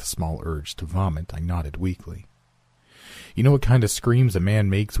 Holding back the small urge to vomit, I nodded weakly. "You know what kind of screams a man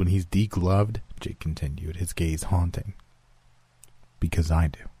makes when he's degloved?" Jake continued, his gaze haunting. "Because I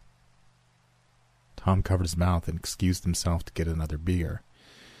do." Tom covered his mouth and excused himself to get another beer.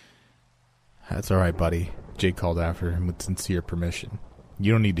 "That's all right, buddy," Jake called after him with sincere permission.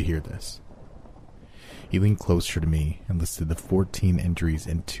 "You don't need to hear this." He leaned closer to me and listed the 14 injuries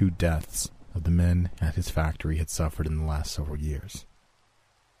and 2 deaths of the men at his factory had suffered in the last several years.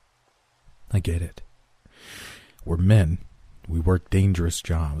 "I get it. We're men. We work dangerous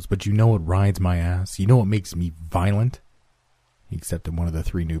jobs, but you know what rides my ass? You know what makes me violent?" He accepted one of the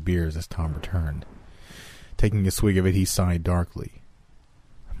 3 new beers as Tom returned. Taking a swig of it, he sighed darkly.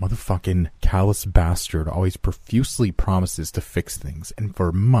 "Motherfucking Callous Bastard always profusely promises to fix things, and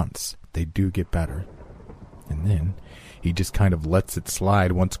for months they do get better. And then he just kind of lets it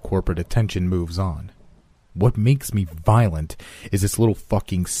slide once corporate attention moves on. What makes me violent is this little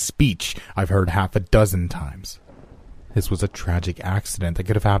fucking speech I've heard half a dozen times. This was a tragic accident that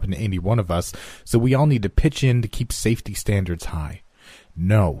could have happened to any one of us, so we all need to pitch in to keep safety standards high.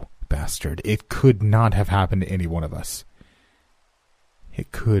 No, bastard, it could not have happened to any one of us.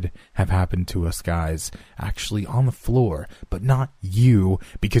 It could have happened to us guys actually on the floor, but not you,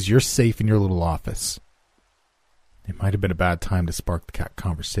 because you're safe in your little office. It might have been a bad time to spark the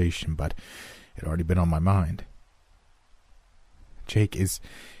conversation, but it had already been on my mind. Jake, is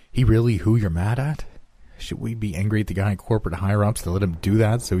he really who you're mad at? Should we be angry at the guy in corporate higher-ups to let him do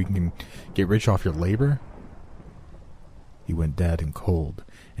that so he can get rich off your labor? He went dead and cold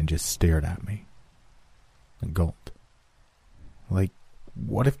and just stared at me. And gulped. Like,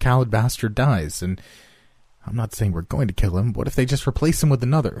 what if Khaled Bastard dies? And I'm not saying we're going to kill him. What if they just replace him with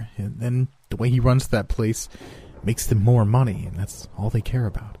another? And then the way he runs that place makes them more money, and that's all they care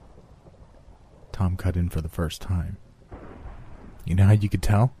about. Tom cut in for the first time. You know how you could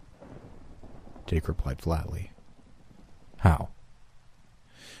tell? Jake replied flatly. How?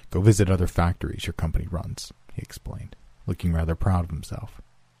 Go visit other factories your company runs, he explained, looking rather proud of himself.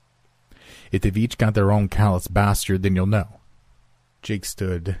 If they've each got their own callous bastard, then you'll know. Jake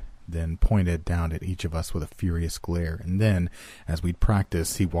stood, then pointed down at each of us with a furious glare, and then, as we'd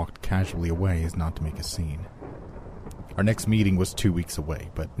practiced, he walked casually away as not to make a scene. Our next meeting was 2 weeks away,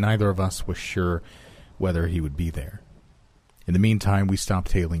 but neither of us was sure whether he would be there. In the meantime, we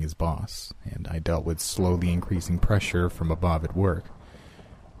stopped tailing his boss, and I dealt with slowly increasing pressure from above at work.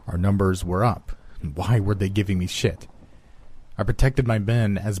 Our numbers were up, and why were they giving me shit? I protected my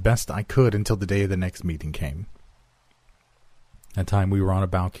men as best I could until the day of the next meeting came. That time we were on a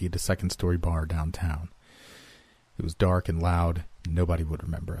balcony at a second-story bar downtown. It was dark and loud, and nobody would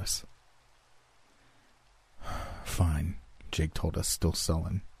remember us. Fine, Jake told us, still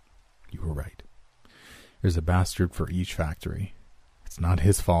sullen. You were right. There's a bastard for each factory. It's not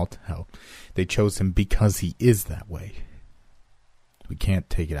his fault. Hell, they chose him because he is that way. We can't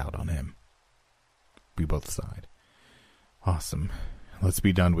take it out on him. We both sighed. Awesome. Let's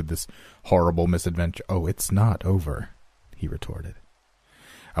be done with this horrible misadventure. Oh, it's not over, he retorted.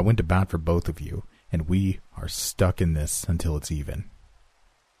 I went to bat for both of you, and we are stuck in this until it's even.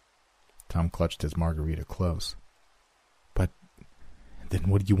 Tom clutched his margarita close. But then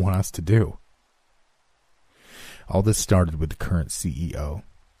what do you want us to do? All this started with the current CEO,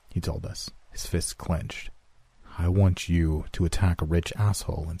 he told us, his fists clenched. I want you to attack a rich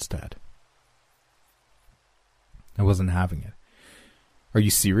asshole instead. I wasn't having it. Are you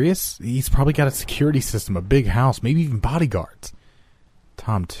serious? He's probably got a security system, a big house, maybe even bodyguards.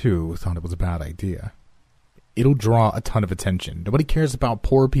 Tom, too, thought it was a bad idea. It'll draw a ton of attention. Nobody cares about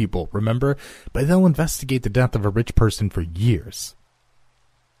poor people, remember? But they'll investigate the death of a rich person for years.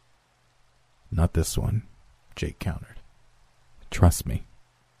 Not this one, Jake countered. Trust me.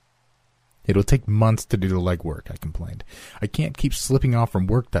 It'll take months to do the legwork, I complained. I can't keep slipping off from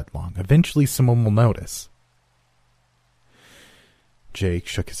work that long. Eventually someone will notice. Jake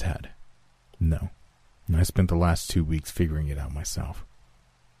shook his head. No. I spent the last 2 weeks figuring it out myself.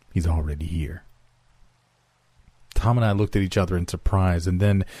 He's already here. Tom and I looked at each other in surprise, and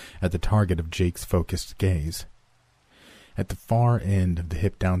then at the target of Jake's focused gaze. At the far end of the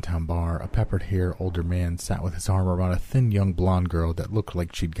hip downtown bar, a peppered-haired older man sat with his arm around a thin young blonde girl that looked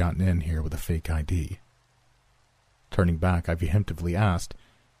like she'd gotten in here with a fake ID. Turning back, I vehemently asked,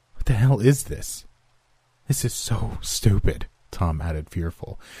 "What the hell is this?" "This is so stupid," Tom added,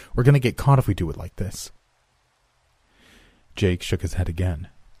 fearful. "We're going to get caught if we do it like this." Jake shook his head again.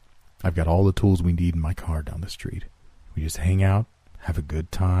 "I've got all the tools we need in my car down the street. We just hang out, have a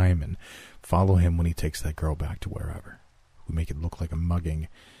good time, and follow him when he takes that girl back to wherever. We make it look like a mugging,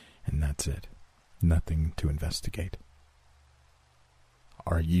 and that's it. Nothing to investigate."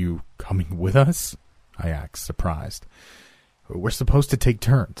 "Are you coming with us?" I asked, surprised. "We're supposed to take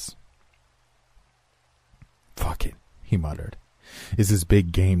turns." "Fuck it," he muttered. "This is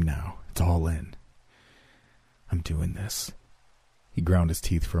big game now. It's all in. I'm doing this." He ground his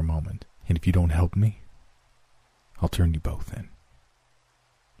teeth for a moment. "And if you don't help me, I'll turn you both in."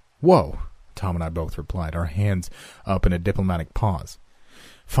 "Whoa," Tom and I both replied, our hands up in a diplomatic pause.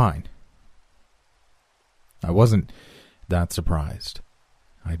 "Fine." I wasn't that surprised.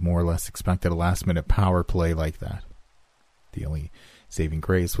 I'd more or less expected a last-minute power play like that. The only saving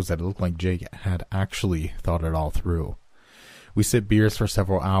grace was that it looked like Jake had actually thought it all through. We sipped beers for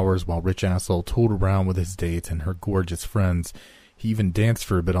several hours while Rich Asshole tooled around with his date and her gorgeous friends. He even danced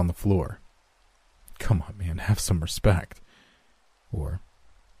for a bit on the floor. Come on, man, have some respect. Or,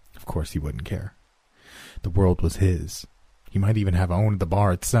 of course, he wouldn't care. The world was his. He might even have owned the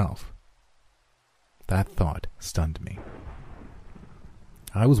bar itself. That thought stunned me.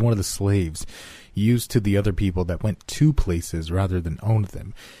 I was one of the slaves, used to the other people that went to places rather than owned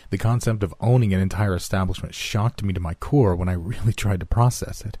them. The concept of owning an entire establishment shocked me to my core when I really tried to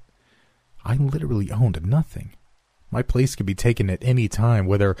process it. I literally owned nothing. My place could be taken at any time,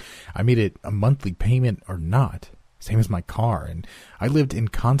 whether I made it a monthly payment or not. same as my car, and I lived in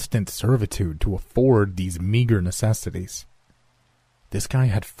constant servitude to afford these meager necessities. This guy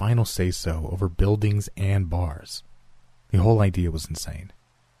had final say-so over buildings and bars. The whole idea was insane.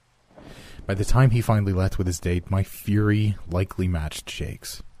 By the time he finally left with his date, my fury likely matched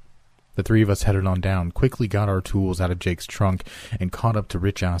Jake's. The three of us headed on down, quickly got our tools out of Jake's trunk, and caught up to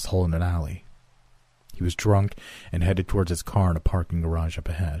Rich Asshole in an alley. He was drunk and headed towards his car in a parking garage up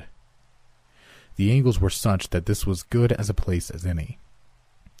ahead. The angles were such that this was good as a place as any.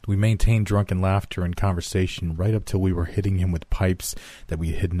 We maintained drunken laughter and conversation right up till we were hitting him with pipes that we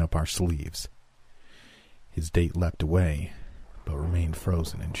had hidden up our sleeves. His date leapt away, but remained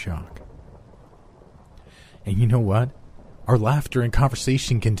frozen in shock. And you know what? Our laughter and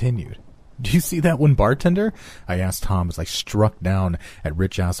conversation continued. "Do you see that one bartender?" I asked Tom as I struck down at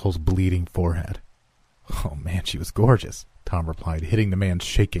Rich Asshole's bleeding forehead. "Oh man, she was gorgeous," Tom replied, hitting the man's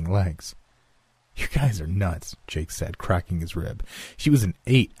shaking legs. "You guys are nuts," Jake said, cracking his rib. "She was an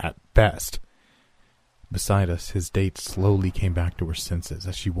 8 at best." Beside us, his date slowly came back to her senses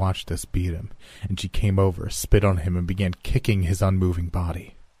as she watched us beat him, and she came over, spit on him, and began kicking his unmoving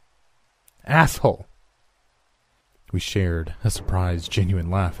body. "Asshole!" We shared a surprised, genuine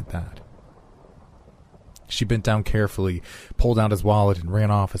laugh at that. She bent down carefully, pulled out his wallet, and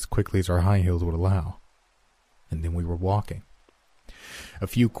ran off as quickly as our high heels would allow. And then we were walking. A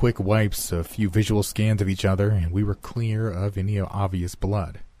few quick wipes, a few visual scans of each other, and we were clear of any obvious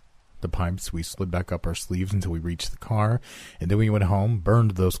blood. The pipes we slid back up our sleeves until we reached the car, and then we went home,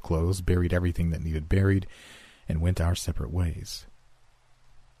 burned those clothes, buried everything that needed buried, and went our separate ways.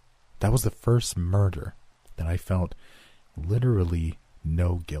 That was the first murder that I felt literally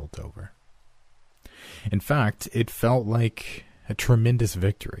no guilt over. In fact, it felt like a tremendous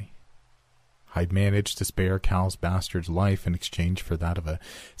victory. I'd managed to spare Cal's bastard's life in exchange for that of a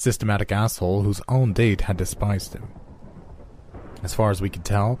systematic asshole whose own date had despised him. As far as we could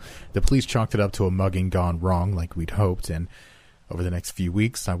tell, the police chalked it up to a mugging gone wrong like we'd hoped, and over the next few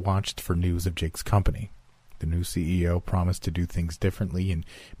weeks I watched for news of Jake's company. The new CEO promised to do things differently, and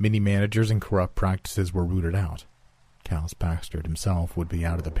many managers and corrupt practices were rooted out. Cal's bastard himself would be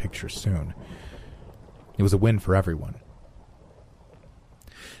out of the picture soon. It was a win for everyone.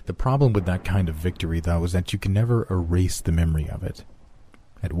 The problem with that kind of victory, though, is that you can never erase the memory of it.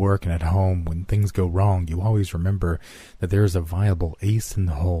 At work and at home, when things go wrong, you always remember that there is a viable ace in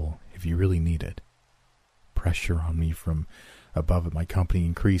the hole if you really need it. Pressure on me from above at my company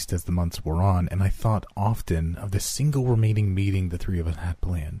increased as the months wore on, and I thought often of the single remaining meeting the three of us had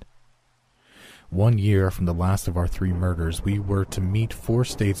planned. 1 year from the last of our 3 murders, we were to meet 4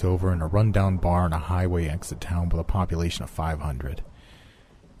 states over in a rundown bar in a highway exit town with a population of 500.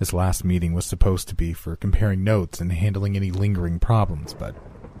 This last meeting was supposed to be for comparing notes and handling any lingering problems, but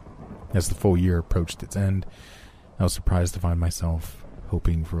as the full year approached its end, I was surprised to find myself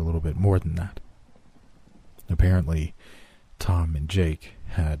hoping for a little bit more than that. Apparently, Tom and Jake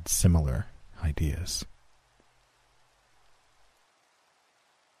had similar ideas.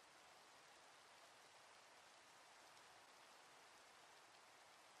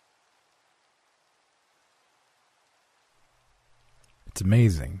 It's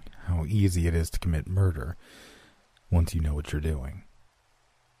amazing how easy it is to commit murder once you know what you're doing.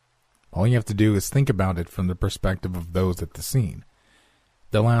 All you have to do is think about it from the perspective of those at the scene.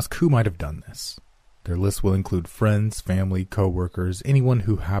 They'll ask who might have done this. Their list will include friends, family, co-workers, anyone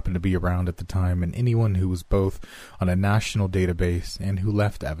who happened to be around at the time, and anyone who was both on a national database and who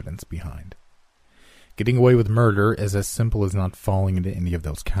left evidence behind. Getting away with murder is as simple as not falling into any of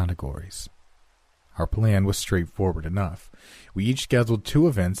those categories. Our plan was straightforward enough. We each scheduled 2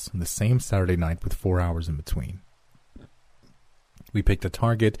 events on the same Saturday night with 4 hours in between. We picked a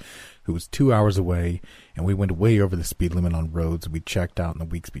target who was 2 hours away, and we went way over the speed limit on roads we checked out in the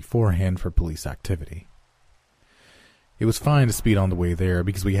weeks beforehand for police activity. It was fine to speed on the way there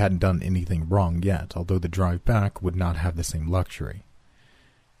because we hadn't done anything wrong yet, although the drive back would not have the same luxury.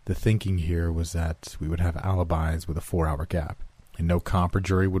 The thinking here was that we would have alibis with a 4-hour gap, and no cop or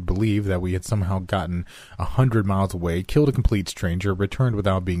jury would believe that we had somehow gotten 100 miles away, killed a complete stranger, returned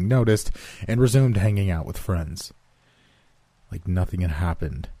without being noticed, and resumed hanging out with friends. Like nothing had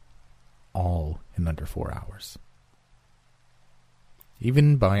happened, all in under 4 hours.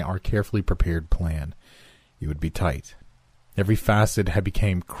 Even by our carefully prepared plan, it would be tight. Every facet had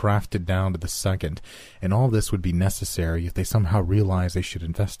become crafted down to the second, and all this would be necessary if they somehow realized they should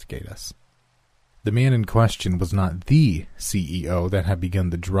investigate us. The man in question was not the CEO that had begun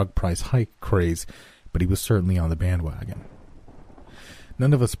the drug price hike craze, but he was certainly on the bandwagon.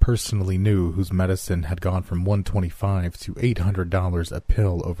 None of us personally knew whose medicine had gone from $125 to $800 a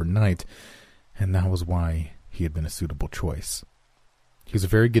pill overnight, and that was why he had been a suitable choice. He was a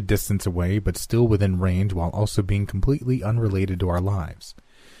very good distance away, but still within range while also being completely unrelated to our lives.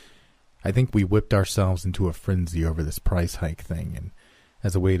 I think we whipped ourselves into a frenzy over this price hike thing, and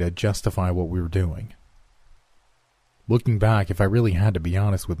as a way to justify what we were doing. Looking back, if I really had to be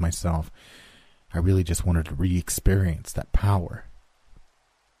honest with myself, I really just wanted to re-experience that power.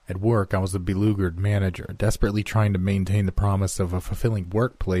 At work, I was a beleaguered manager, desperately trying to maintain the promise of a fulfilling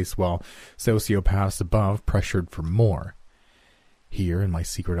workplace while sociopaths above pressured for more. Here, in my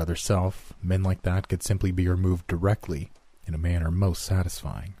secret other self, men like that could simply be removed directly in a manner most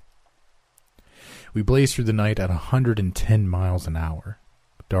satisfying. We blazed through the night at 110 miles an hour.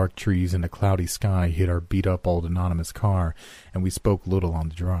 Dark trees and a cloudy sky hid our beat-up old anonymous car, and we spoke little on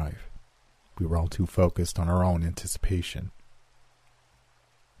the drive. We were all too focused on our own anticipation.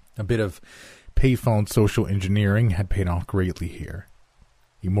 A bit of payphone social engineering had paid off greatly here.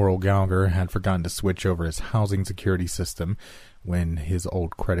 Immoral Gallagher had forgotten to switch over his housing security system when his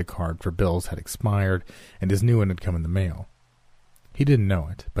old credit card for bills had expired and his new one had come in the mail. He didn't know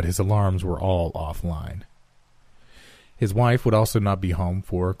it, but his alarms were all offline. His wife would also not be home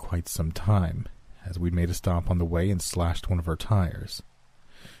for quite some time, as we made a stop on the way and slashed one of our tires.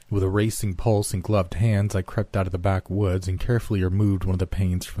 With a racing pulse and gloved hands, I crept out of the backwoods and carefully removed one of the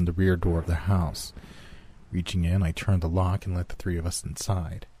panes from the rear door of the house. Reaching in, I turned the lock and let the three of us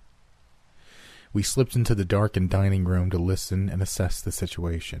inside. We slipped into the darkened dining room to listen and assess the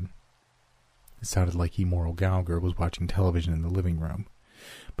situation. It sounded like Immoral Gallagher was watching television in the living room,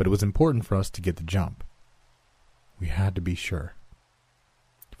 but it was important for us to get the jump. We had to be sure.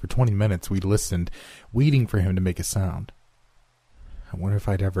 For 20 minutes we listened, waiting for him to make a sound. I wonder if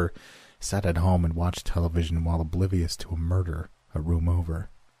I'd ever sat at home and watched television while oblivious to a murder a room over.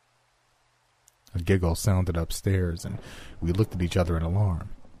 A giggle sounded upstairs, and we looked at each other in alarm.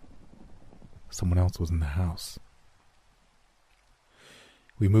 Someone else was in the house.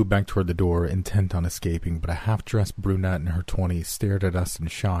 We moved back toward the door, intent on escaping, but a half-dressed brunette in her 20s stared at us in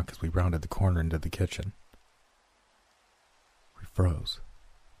shock as we rounded the corner into the kitchen. We froze.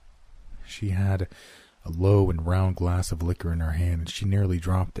 She had a low and round glass of liquor in her hand, and she nearly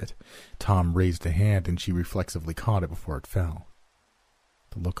dropped it. Tom raised a hand, and she reflexively caught it before it fell.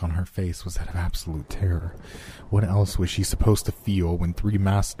 The look on her face was that of absolute terror. What else was she supposed to feel when three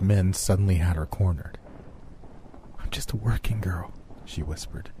masked men suddenly had her cornered? "I'm just a working girl," she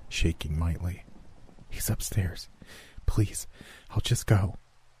whispered, shaking mightily. "He's upstairs. Please, I'll just go."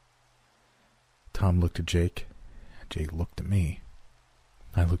 Tom looked at Jake. Jake looked at me.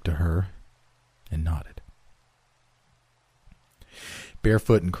 I looked at her and nodded.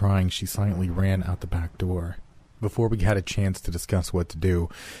 Barefoot and crying, she silently ran out the back door. Before we had a chance to discuss what to do,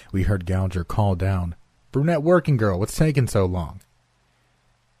 we heard Gallagher call down, "Brunette working girl, what's taking so long?"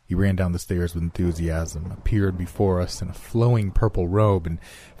 He ran down the stairs with enthusiasm, appeared before us in a flowing purple robe, and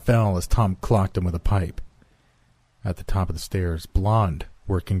fell as Tom clocked him with a pipe. At the top of the stairs, blonde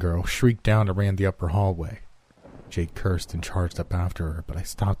working girl shrieked down and ran the upper hallway. Jake cursed and charged up after her, but I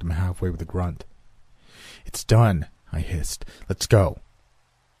stopped him halfway with a grunt. "It's done," I hissed. "Let's go."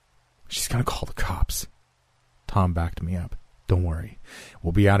 "She's gonna call the cops." Tom backed me up. "Don't worry.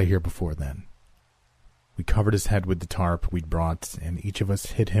 We'll be out of here before then." We covered his head with the tarp we'd brought, and each of us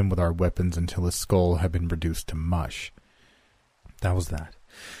hit him with our weapons until his skull had been reduced to mush. That was that.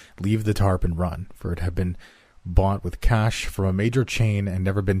 Leave the tarp and run, for it had been bought with cash from a major chain and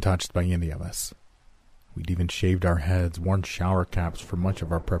never been touched by any of us. We'd even shaved our heads, worn shower caps for much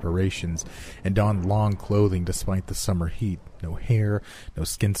of our preparations, and donned long clothing despite the summer heat. No hair, no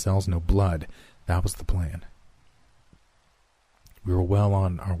skin cells, no blood. That was the plan. We were well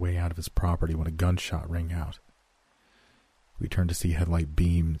on our way out of his property when a gunshot rang out. We turned to see headlight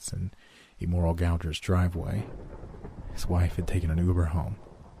beams in Immoral Gallagher's driveway. His wife had taken an Uber home.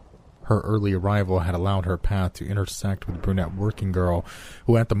 Her early arrival had allowed her path to intersect with the brunette working girl,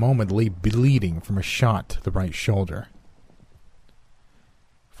 who at the moment lay bleeding from a shot to the right shoulder.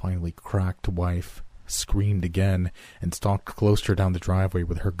 Finally, cracked wife screamed again and stalked closer down the driveway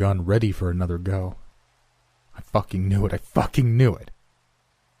with her gun ready for another go. I fucking knew it. I fucking knew it.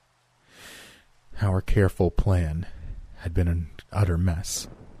 Our careful plan had been an utter mess.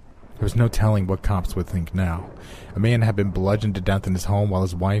 There was no telling what cops would think now. A man had been bludgeoned to death in his home while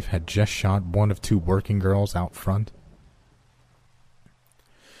his wife had just shot one of two working girls out front.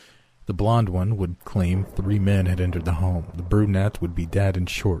 The blonde one would claim 3 men had entered the home. The brunette would be dead in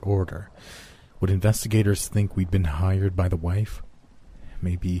short order. Would investigators think we'd been hired by the wife?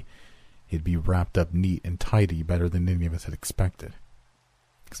 Maybe he'd be wrapped up neat and tidy better than any of us had expected.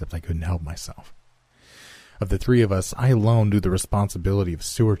 Except I couldn't help myself. Of the 3 of us, I alone knew the responsibility of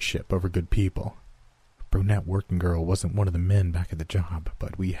stewardship over good people. brunette working girl wasn't one of the men back at the job,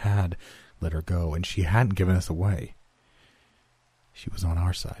 but we had let her go, and she hadn't given us away. She was on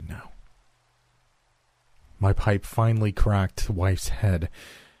our side now. My pipe finally cracked the wife's head,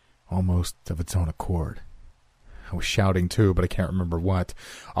 almost of its own accord. I was shouting too, but I can't remember what.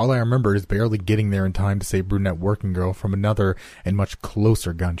 All I remember is barely getting there in time to save brunette working girl from another and much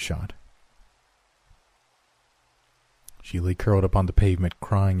closer gunshot. She lay curled up on the pavement,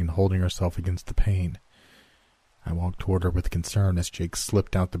 crying and holding herself against the pane. I walked toward her with concern as Jake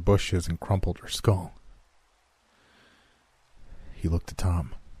slipped out the bushes and crumpled her skull. He looked at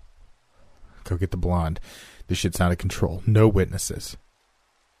Tom. Go get the blonde. This shit's out of control. No witnesses.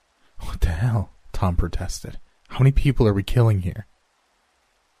 What the hell? Tom protested. How many people are we killing here?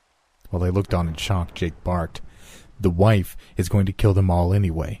 While I looked on in shock, Jake barked. The wife is going to kill them all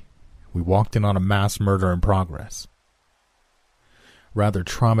anyway. We walked in on a mass murder in progress. Rather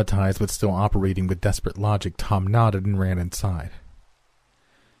traumatized but still operating with desperate logic, Tom nodded and ran inside.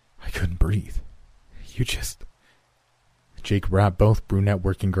 I couldn't breathe. Jake wrapped both brunette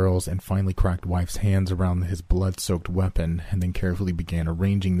working girls and finally cracked wife's hands around his blood-soaked weapon and then carefully began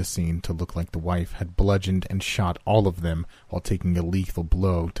arranging the scene to look like the wife had bludgeoned and shot all of them while taking a lethal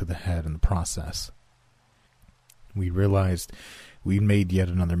blow to the head in the process. We realized we'd made yet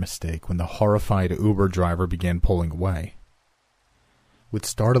another mistake when the horrified Uber driver began pulling away. With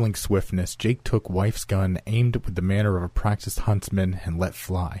startling swiftness, Jake took wife's gun, aimed with the manner of a practiced huntsman, and let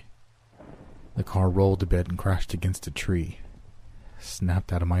fly. The car rolled a bit and crashed against a tree.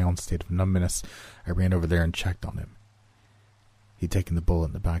 Snapped out of my own state of numbness, I ran over there and checked on him. He'd taken the bullet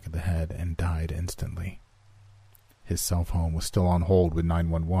in the back of the head and died instantly. His cell phone was still on hold with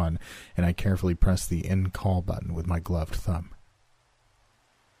 911, and I carefully pressed the end call button with my gloved thumb.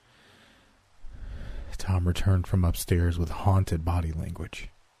 Tom returned from upstairs with haunted body language.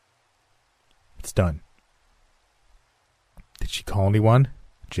 It's done. Did she call anyone?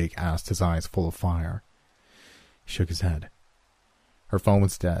 Jake asked, his eyes full of fire. He shook his head. Her phone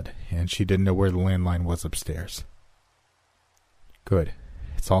was dead, and she didn't know where the landline was upstairs. Good.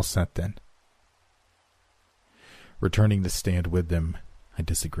 It's all set then. Returning to stand with them, I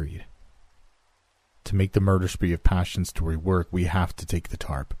disagreed. To make the murder spree of Passion story work, we have to take the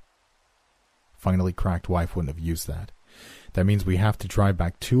tarp. Finally cracked wife wouldn't have used that. That means we have to drive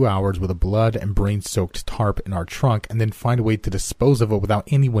back 2 hours with a blood and brain-soaked tarp in our trunk and then find a way to dispose of it without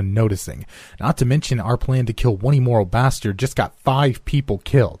anyone noticing. Not to mention our plan to kill one immoral bastard just got 5 people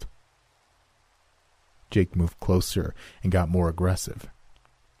killed. Jake moved closer and got more aggressive.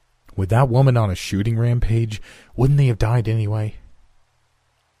 With that woman on a shooting rampage, wouldn't they have died anyway?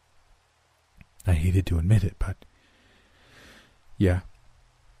 I hated to admit it, but yeah.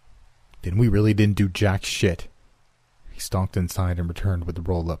 Then we really didn't do jack shit. He stalked inside and returned with the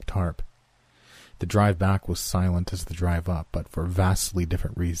roll-up tarp. The drive back was silent as the drive up, but for vastly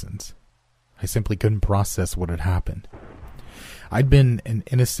different reasons. I simply couldn't process what had happened. I'd been an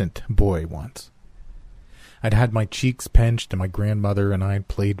innocent boy once. I'd had my cheeks pinched, and my grandmother and I had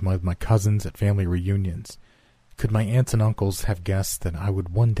played with my cousins at family reunions. Could my aunts and uncles have guessed that I would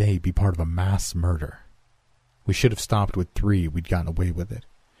one day be part of a mass murder? We should have stopped with 3. We'd gotten away with it.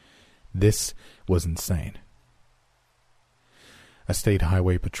 This was insane. A state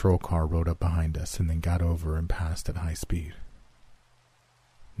highway patrol car rode up behind us and then got over and passed at high speed.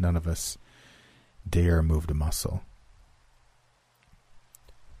 None of us dare move a muscle.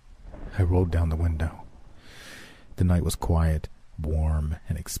 I rolled down the window. The night was quiet, warm,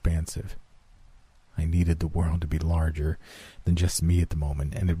 and expansive. I needed the world to be larger than just me at the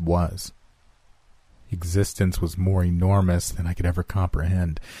moment, and it was. Existence was more enormous than I could ever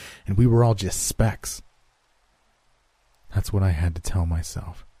comprehend, and we were all just specks. That's what I had to tell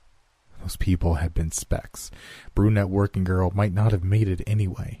myself. Those people had been specks. Brunette working girl might not have made it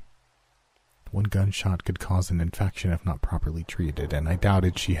anyway. One gunshot could cause an infection if not properly treated, and I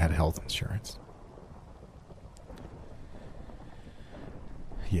doubted she had health insurance.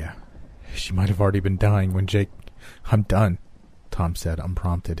 Yeah, she might have already been dying when Jake... I'm done, Tom said,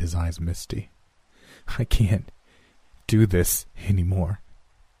 unprompted, his eyes misty. I can't do this anymore.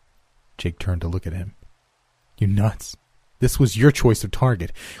 Jake turned to look at him. You nuts. This was your choice of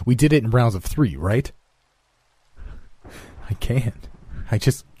target. We did it in rounds of 3, right? I can't. I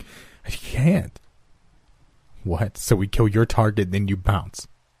can't. What? So we kill your target, then you bounce?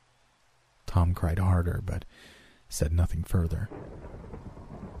 Tom cried harder, but said nothing further.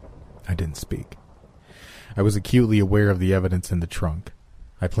 I didn't speak. I was acutely aware of the evidence in the trunk.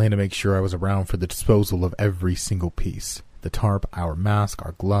 I planned to make sure I was around for the disposal of every single piece. The tarp, our mask,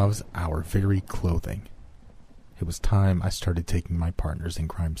 our gloves, our very clothing. It was time I started taking my partners in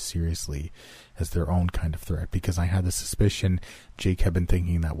crime seriously as their own kind of threat, because I had the suspicion Jake had been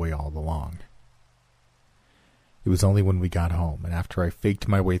thinking that way all along. It was only when we got home, and after I faked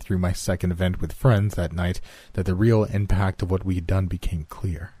my way through my second event with friends that night, that the real impact of what we had done became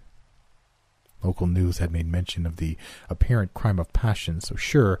clear. Local news had made mention of the apparent crime of passion, so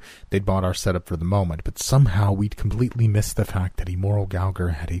sure, they'd bought our setup for the moment, but somehow we'd completely missed the fact that immoral Gallagher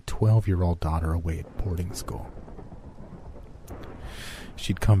had a 12-year-old daughter away at boarding school.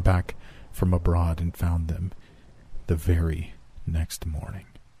 She'd come back from abroad and found them the very next morning.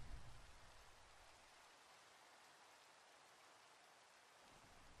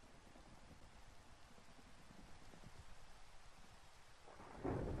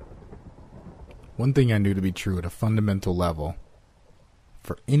 One thing I knew to be true at a fundamental level: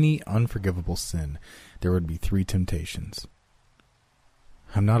 for any unforgivable sin, there would be 3 temptations.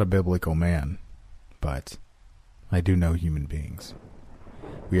 I'm not a biblical man, but I do know human beings.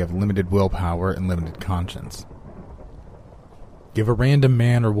 We have limited willpower and limited conscience. Give a random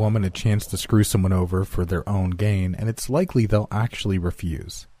man or woman a chance to screw someone over for their own gain, and it's likely they'll actually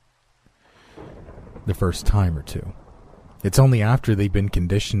refuse. The first time or two. It's only after they've been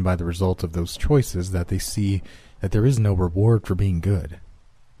conditioned by the result of those choices that they see that there is no reward for being good.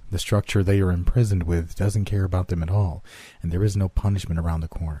 The structure they are imprisoned with doesn't care about them at all, and there is no punishment around the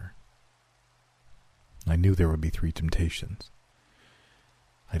corner. I knew there would be 3 temptations.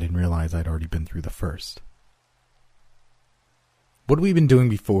 I didn't realize I'd already been through the first. What we'd been doing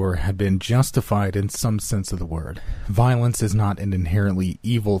before had been justified in some sense of the word. Violence is not an inherently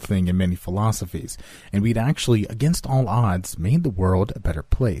evil thing in many philosophies, and we'd actually, against all odds, made the world a better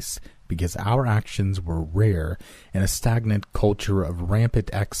place, because our actions were rare in a stagnant culture of rampant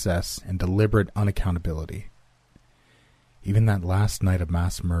excess and deliberate unaccountability. Even that last night of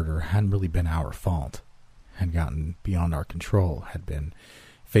mass murder hadn't really been our fault, had gotten beyond our control, had been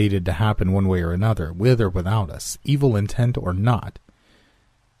fated to happen one way or another, with or without us, evil intent or not.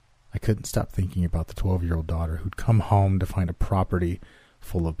 I couldn't stop thinking about the 12-year-old daughter who'd come home to find a property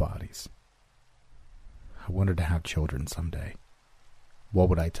full of bodies. I wanted to have children someday. What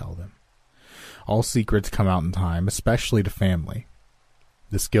would I tell them? All secrets come out in time, especially to family.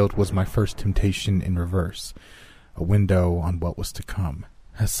 This guilt was my first temptation in reverse, a window on what was to come,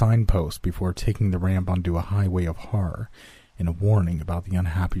 a signpost before taking the ramp onto a highway of horror, and a warning about the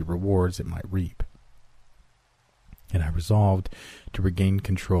unhappy rewards it might reap. And I resolved to regain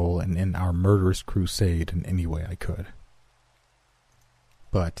control and end our murderous crusade in any way I could.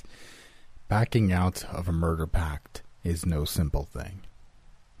 But backing out of a murder pact is no simple thing.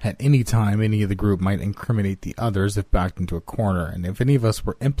 At any time, any of the group might incriminate the others if backed into a corner, and if any of us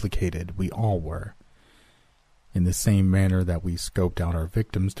were implicated, we all were. In the same manner that we scoped out our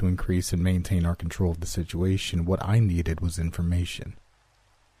victims to increase and maintain our control of the situation, what I needed was information.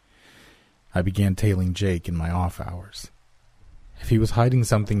 I began tailing Jake in my off hours. If he was hiding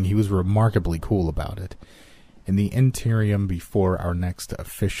something, he was remarkably cool about it. In the interim before our next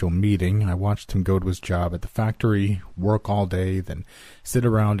official meeting, I watched him go to his job at the factory, work all day, then sit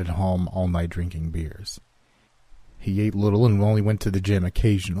around at home all night drinking beers. He ate little and only went to the gym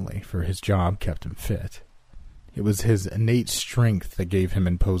occasionally, for his job kept him fit. It was his innate strength that gave him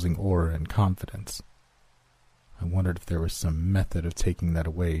imposing aura and confidence. I wondered if there was some method of taking that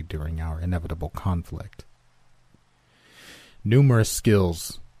away during our inevitable conflict. Numerous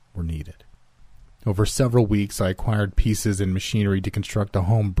skills were needed. Over several weeks, I acquired pieces and machinery to construct a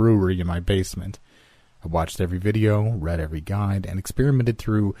home brewery in my basement. I watched every video, read every guide, and experimented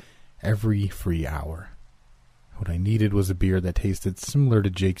through every free hour. What I needed was a beer that tasted similar to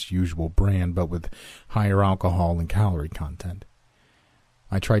Jake's usual brand, but with higher alcohol and calorie content.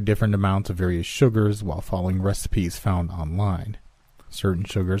 I tried different amounts of various sugars while following recipes found online. Certain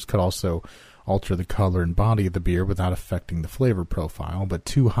sugars could also alter the color and body of the beer without affecting the flavor profile, but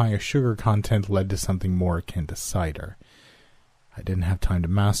too high a sugar content led to something more akin to cider. I didn't have time to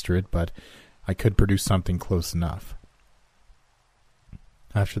master it, but I could produce something close enough.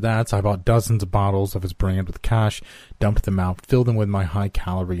 After that, I bought dozens of bottles of his brand with cash, dumped them out, filled them with my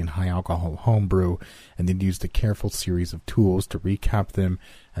high-calorie and high-alcohol homebrew, and then used a careful series of tools to recap them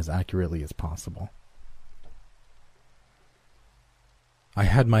as accurately as possible. I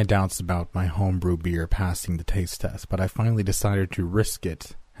had my doubts about my homebrew beer passing the taste test, but I finally decided to risk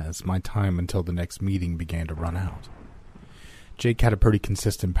it as my time until the next meeting began to run out. Jake had a pretty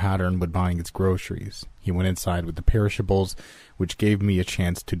consistent pattern with buying his groceries. He went inside with the perishables, which gave me a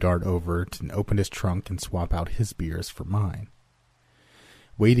chance to dart over and open his trunk and swap out his beers for mine.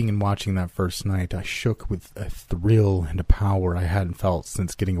 Waiting and watching that first night, I shook with a thrill and a power I hadn't felt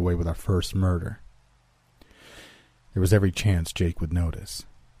since getting away with our first murder. There was every chance Jake would notice.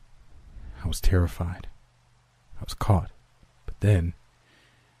 I was terrified. I was caught. But then,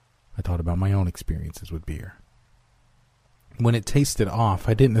 I thought about my own experiences with beer. When it tasted off,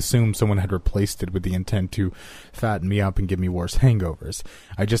 I didn't assume someone had replaced it with the intent to fatten me up and give me worse hangovers.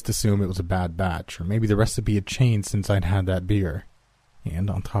 I just assumed it was a bad batch, or maybe the recipe had changed since I'd had that beer. And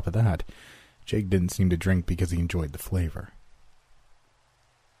on top of that, Jake didn't seem to drink because he enjoyed the flavor.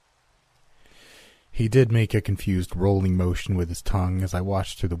 He did make a confused rolling motion with his tongue as I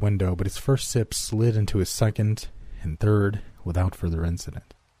watched through the window, but his first sip slid into his second and third without further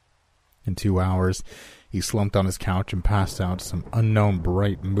incident. In 2 hours, he slumped on his couch and passed out some unknown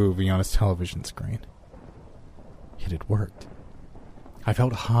bright movie on his television screen. Yet it worked. I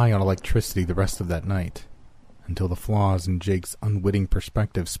felt high on electricity the rest of that night, until the flaws in Jake's unwitting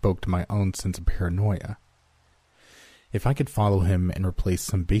perspective spoke to my own sense of paranoia. If I could follow him and replace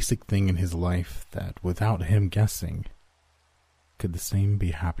some basic thing in his life that, without him guessing, could the same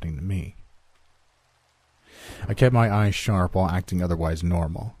be happening to me? I kept my eyes sharp while acting otherwise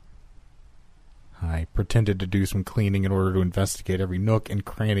normal. I pretended to do some cleaning in order to investigate every nook and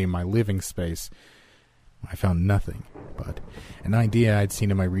cranny in my living space. I found nothing, but an idea I'd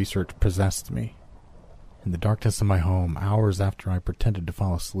seen in my research possessed me. In the darkness of my home, hours after I pretended to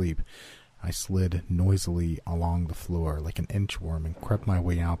fall asleep, I slid noisily along the floor like an inchworm and crept my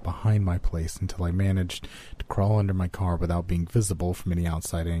way out behind my place until I managed to crawl under my car without being visible from any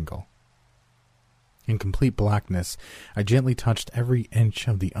outside angle. In complete blackness, I gently touched every inch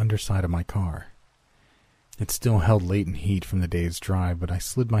of the underside of my car. It still held latent heat from the day's drive, but I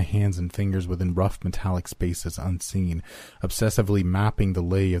slid my hands and fingers within rough metallic spaces unseen, obsessively mapping the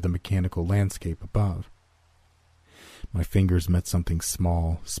lay of the mechanical landscape above. My fingers met something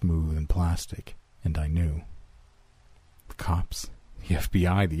small, smooth, and plastic, and I knew. The cops, the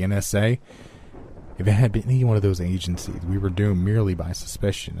FBI, the NSA. If it had been any one of those agencies, we were doomed merely by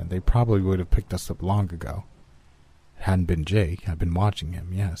suspicion, and they probably would have picked us up long ago. It hadn't been Jake. I'd been watching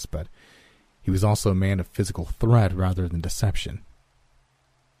him, yes, but he was also a man of physical threat rather than deception.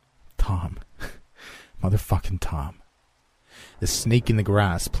 Tom. Motherfucking Tom. The snake in the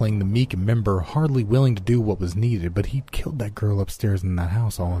grass, playing the meek member, hardly willing to do what was needed, but he'd killed that girl upstairs in that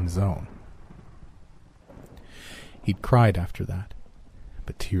house all on his own. He'd cried after that,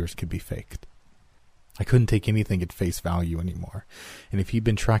 but tears could be faked. I couldn't take anything at face value anymore, and if he'd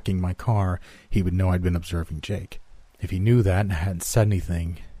been tracking my car, he would know I'd been observing Jake. If he knew that and hadn't said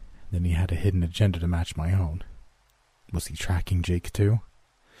anything, then he had a hidden agenda to match my own. Was he tracking Jake too?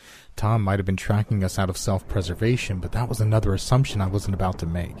 Tom might have been tracking us out of self-preservation, but that was another assumption I wasn't about to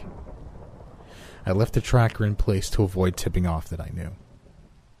make. I left the tracker in place to avoid tipping off that I knew.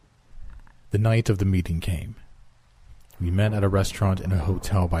 The night of the meeting came. We met at a restaurant in a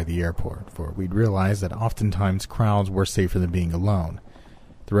hotel by the airport, for we'd realized that oftentimes crowds were safer than being alone.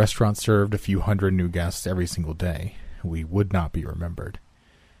 The restaurant served a few hundred new guests every single day. We would not be remembered.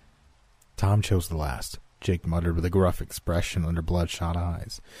 Tom chose the last. Jake muttered with a gruff expression under bloodshot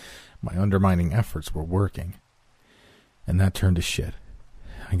eyes. My undermining efforts were working. And that turned to shit.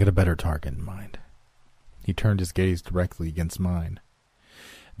 I got a better target in mind. He turned his gaze directly against mine.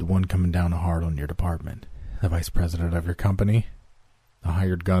 The one coming down hard on your department. The vice president of your company. The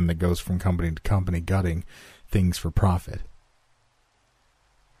hired gun that goes from company to company gutting things for profit.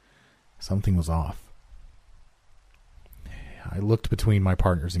 Something was off. I looked between my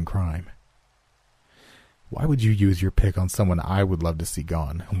partners in crime. Why would you use your pick on someone I would love to see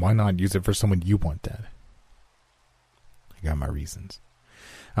gone? And why not use it for someone you want dead? I got my reasons.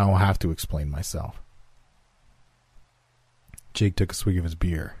 I will have to explain myself. Jake took a swig of his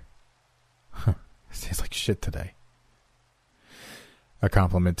beer. It tastes like shit today. A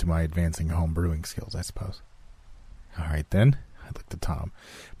compliment to my advancing home brewing skills, I suppose. All right, then. I looked at Tom,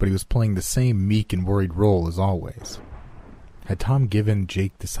 but he was playing the same meek and worried role as always. Had Tom given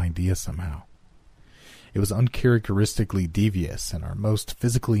Jake this idea somehow? It was uncharacteristically devious and our most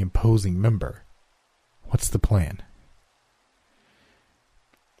physically imposing member. What's the plan?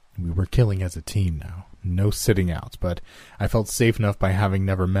 We were killing as a team now. No sitting outs, but I felt safe enough by having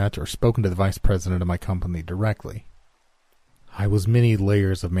never met or spoken to the vice president of my company directly. I was many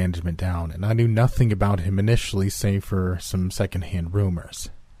layers of management down, and I knew nothing about him initially save for some second-hand rumors.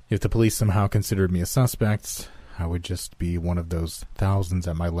 If the police somehow considered me a suspect, I would just be one of those thousands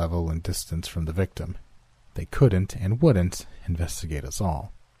at my level and distance from the victim. They couldn't and wouldn't investigate us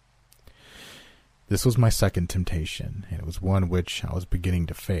all. This was my second temptation, and it was one which I was beginning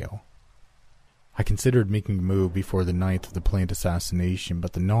to fail. I considered making a move before the night of the planned assassination,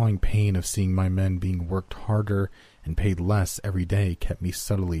 but the gnawing pain of seeing my men being worked harder and paid less every day kept me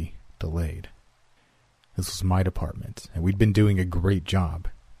subtly delayed. This was my department, and we'd been doing a great job.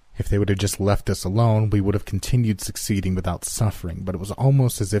 If they would have just left us alone, we would have continued succeeding without suffering, but it was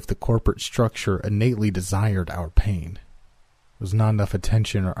almost as if the corporate structure innately desired our pain. There was not enough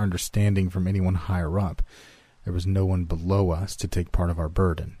attention or understanding from anyone higher up. There was no one below us to take part of our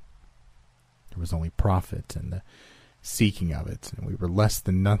burden. There was only profit and the seeking of it, and we were less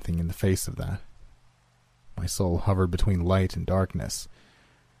than nothing in the face of that. My soul hovered between light and darkness.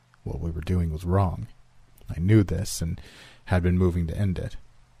 What we were doing was wrong. I knew this and had been moving to end it.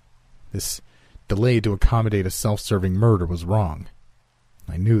 This delay to accommodate a self-serving murder was wrong.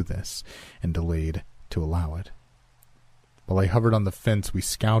 I knew this and delayed to allow it. While I hovered on the fence, we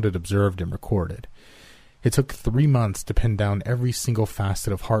scouted, observed, and recorded. It took 3 months to pin down every single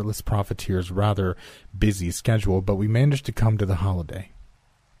facet of Heartless Profiteer's rather busy schedule, but we managed to come to the holiday.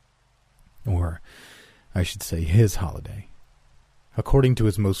 Or, I should say, his holiday. According to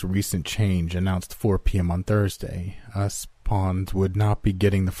his most recent change, announced 4 p.m. on Thursday, us pawns would not be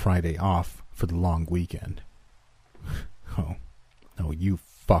getting the Friday off for the long weekend. Oh, you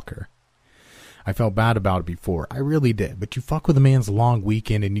fucker. I felt bad about it before. I really did, but you fuck with a man's long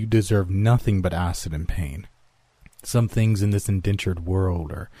weekend and you deserve nothing but acid and pain. Some things in this indentured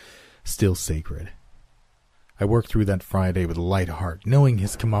world are still sacred. I worked through that Friday with a light heart, knowing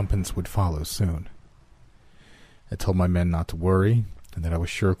his comeuppance would follow soon. I told my men not to worry, and that I was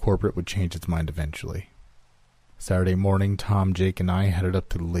sure corporate would change its mind eventually. Saturday morning, Tom, Jake, and I headed up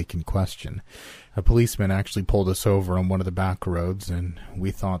to the lake in question. A policeman actually pulled us over on one of the back roads, and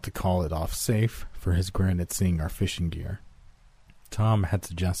we thought to call it off safe for his grin at seeing our fishing gear. Tom had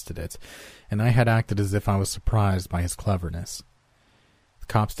suggested it, and I had acted as if I was surprised by his cleverness. The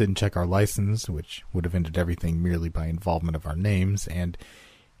cops didn't check our license, which would have ended everything merely by involvement of our names, and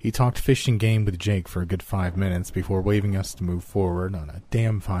he talked fish and game with Jake for a good 5 minutes before waving us to move forward on a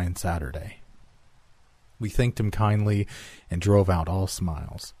damn fine Saturday. We thanked him kindly and drove out all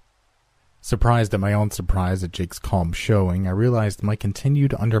smiles. Surprised at my own surprise at Jake's calm showing, I realized my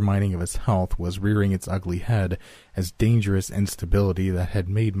continued undermining of his health was rearing its ugly head as dangerous instability that had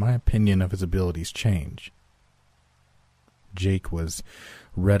made my opinion of his abilities change. Jake was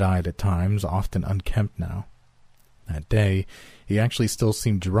red-eyed at times, often unkempt now. That day, he actually still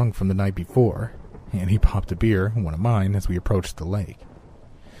seemed drunk from the night before, and he popped a beer, one of mine, as we approached the lake.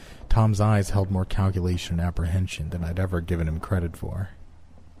 Tom's eyes held more calculation and apprehension than I'd ever given him credit for.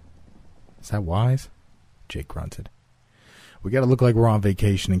 "Is that wise?" Jake grunted. "We gotta look like we're on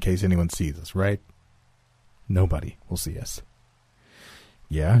vacation in case anyone sees us, right?" "Nobody will see us."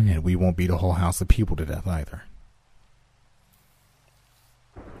 "Yeah, and we won't beat a whole house of people to death either."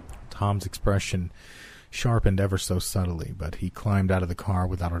 Tom's expression sharpened ever so subtly, but he climbed out of the car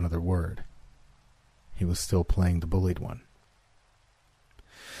without another word. He was still playing the bullied one.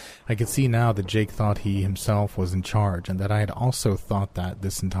 I could see now that Jake thought he himself was in charge, and that I had also thought that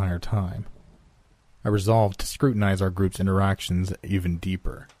this entire time. I resolved to scrutinize our group's interactions even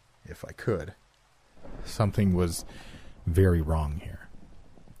deeper, if I could. Something was very wrong here.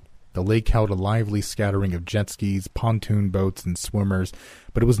 The lake held a lively scattering of jet skis, pontoon boats, and swimmers,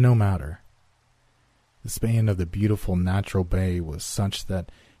 but it was no matter. The span of the beautiful natural bay was such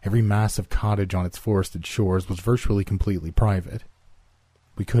that every massive cottage on its forested shores was virtually completely private.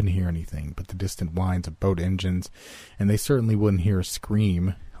 We couldn't hear anything but the distant whines of boat engines, and they certainly wouldn't hear a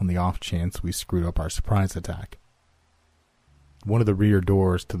scream on the off chance we screwed up our surprise attack. One of the rear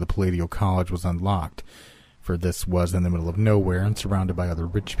doors to the Palladio College was unlocked, for this was in the middle of nowhere and surrounded by other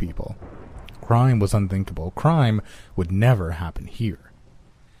rich people. Crime was unthinkable. Crime would never happen here.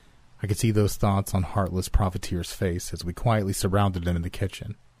 I could see those thoughts on Heartless Profiteer's face as we quietly surrounded him in the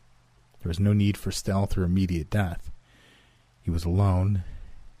kitchen. There was no need for stealth or immediate death. He was alone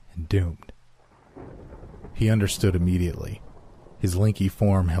and doomed. He understood immediately. His lanky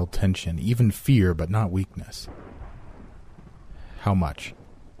form held tension, even fear, but not weakness. "How much?"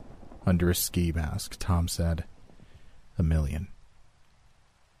 Under a ski mask, Tom said, "1 million.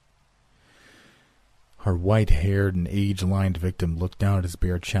 Our white-haired and age-lined victim looked down at his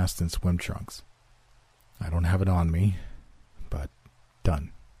bare chest and swim trunks. "I don't have it on me, but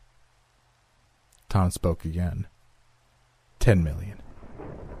done." Tom spoke again. 10 million.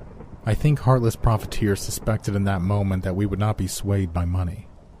 I think Heartless Profiteer suspected in that moment that we would not be swayed by money.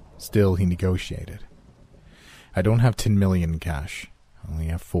 Still, he negotiated. "I don't have 10 million in cash. I only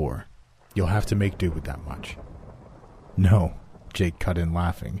have 4. You'll have to make do with that much." "No," Jake cut in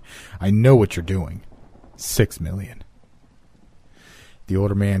laughing. "I know what you're doing. 6 million. The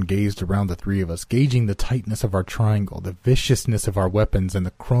older man gazed around the three of us, gauging the tightness of our triangle, the viciousness of our weapons, and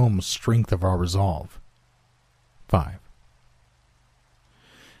the chrome strength of our resolve. 5.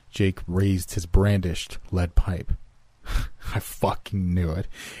 Jake raised his brandished lead pipe. I fucking knew it.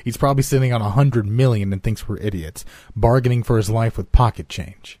 He's probably sitting on 100 million and thinks we're idiots, bargaining for his life with pocket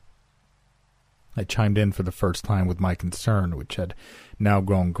change. I chimed in for the first time with my concern, which had now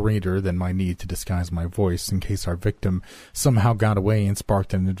grown greater than my need to disguise my voice in case our victim somehow got away and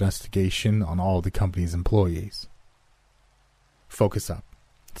sparked an investigation on all the company's employees. Focus up.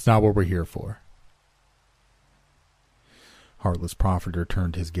 It's not what we're here for. Heartless Profiter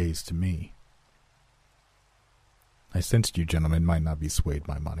turned his gaze to me. I sensed you gentlemen might not be swayed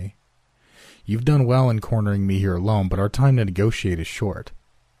by money. You've done well in cornering me here alone, but our time to negotiate is short.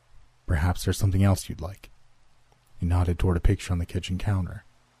 Perhaps there's something else you'd like. He nodded toward a picture on the kitchen counter.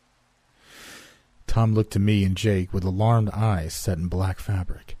 Tom looked to me and Jake with alarmed eyes set in black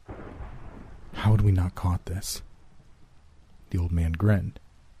fabric. How had we not caught this? The old man grinned.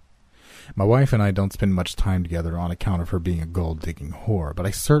 My wife and I don't spend much time together on account of her being a gold-digging whore, but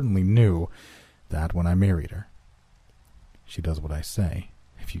I certainly knew that when I married her. She does what I say,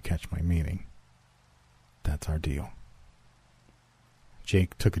 if you catch my meaning. That's our deal.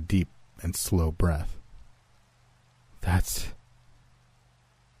 Jake took a deep and slow breath.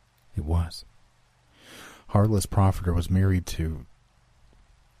 It was. Heartless Profiter was married to...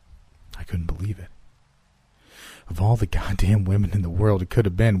 I couldn't believe it. Of all the goddamn women in the world it could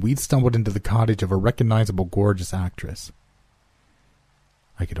have been, we'd stumbled into the cottage of a recognizable, gorgeous actress.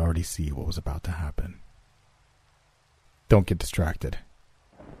 I could already see what was about to happen. Don't get distracted.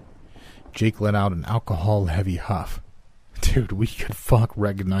 Jake let out an alcohol-heavy huff. Dude, we could fuck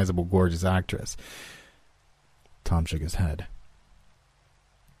recognizable, gorgeous actress. Tom shook his head.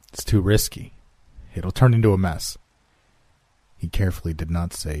 It's too risky. It'll turn into a mess. He carefully did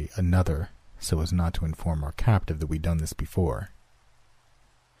not say another, so as not to inform our captive that we'd done this before.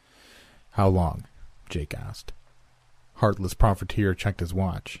 How long? Jake asked. Heartless Profiteer checked his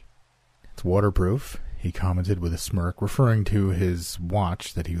watch. It's waterproof, he commented with a smirk, referring to his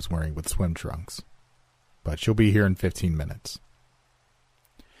watch that he was wearing with swim trunks. But she'll be here in 15 minutes.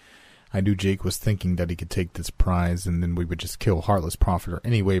 I knew Jake was thinking that he could take this prize and then we would just kill Heartless Profiter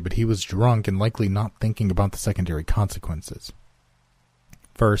anyway, but he was drunk and likely not thinking about the secondary consequences.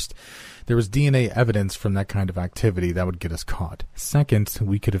 First, there was DNA evidence from that kind of activity that would get us caught. Second,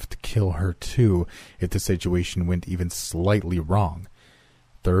 we could have to kill her too if the situation went even slightly wrong.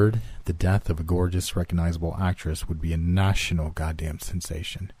 Third, the death of a gorgeous, recognizable actress would be a national goddamn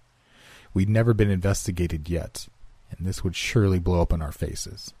sensation. We'd never been investigated yet, and this would surely blow up in our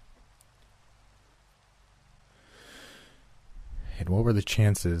faces. And what were the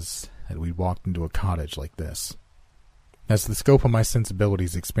chances that we'd walked into a cottage like this? As the scope of my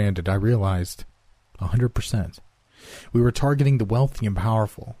sensibilities expanded, I realized 100%. We were targeting the wealthy and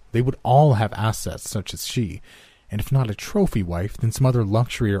powerful. They would all have assets such as she, and if not a trophy wife, then some other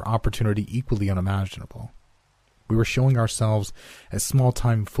luxury or opportunity equally unimaginable. We were showing ourselves as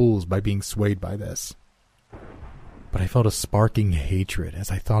small-time fools by being swayed by this. But I felt a sparking hatred as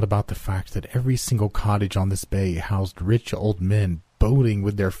I thought about the fact that every single cottage on this bay housed rich old men boating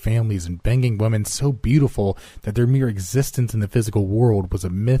with their families and banging women so beautiful that their mere existence in the physical world was a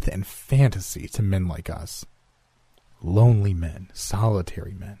myth and fantasy to men like us. Lonely men,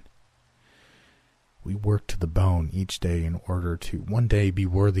 solitary men. We worked to the bone each day in order to one day be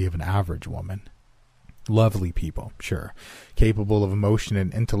worthy of an average woman. Lovely people, sure, capable of emotion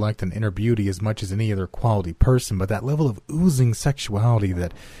and intellect and inner beauty as much as any other quality person, but that level of oozing sexuality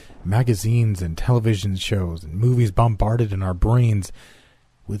that magazines and television shows and movies bombarded in our brains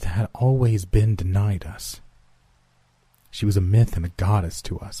with had always been denied us. She was a myth and a goddess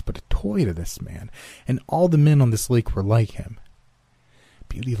to us, but a toy to this man, and all the men on this lake were like him.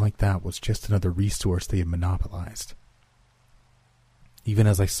 Beauty like that was just another resource they had monopolized. Even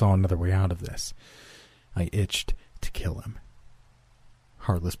as I saw another way out of this, I itched to kill him.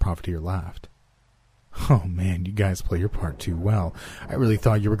 Heartless Profiteer laughed. Oh man, you guys play your part too well. I really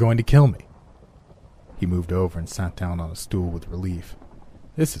thought you were going to kill me. He moved over and sat down on a stool with relief.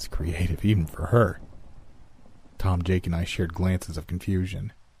 This is creative even for her. Tom, Jake, and I shared glances of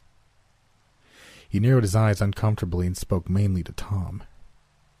confusion. He narrowed his eyes uncomfortably and spoke mainly to Tom.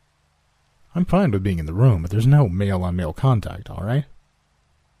 I'm fine with being in the room, but there's no male-on-male contact, all right?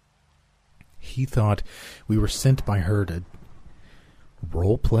 He thought we were sent by her to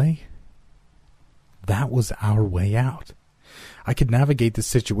role play? That was our way out. I could navigate the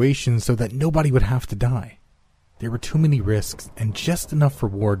situation so that nobody would have to die. There were too many risks and just enough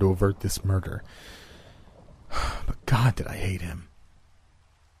reward to avert this murder. But God, did I hate him.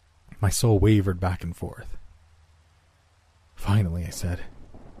 My soul wavered back and forth. Finally, I said,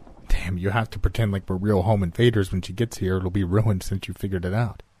 Damn, you have to pretend like we're real home invaders when she gets here. It'll be ruined since you figured it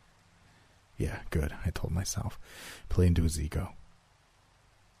out. Yeah, good, I told myself, playing to his ego.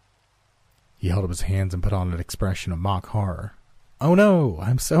 He held up his hands and put on an expression of mock horror. Oh no,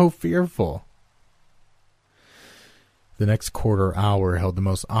 I'm so fearful. The next quarter hour held the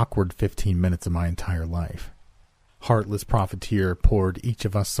most awkward 15 minutes of my entire life. Heartless profiteer poured each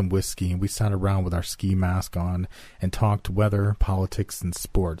of us some whiskey, and we sat around with our ski mask on and talked weather, politics, and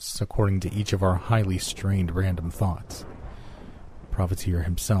sports, according to each of our highly strained random thoughts. Profiteer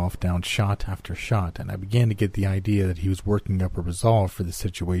himself downed shot after shot, and I began to get the idea that he was working up a resolve for the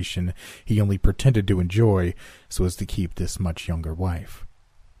situation he only pretended to enjoy so as to keep this much younger wife.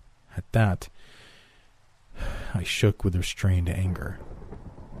 At that, I shook with restrained anger.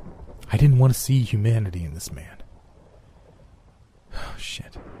 I didn't want to see humanity in this man. Oh,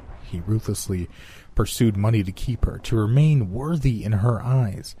 shit. He ruthlessly pursued money to keep her, to remain worthy in her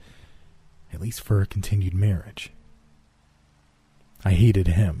eyes, at least for a continued marriage. I hated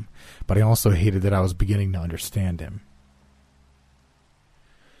him, but I also hated that I was beginning to understand him.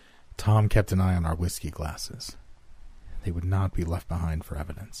 Tom kept an eye on our whiskey glasses. They would not be left behind for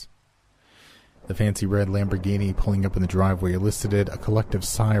evidence. The fancy red Lamborghini pulling up in the driveway elicited a collective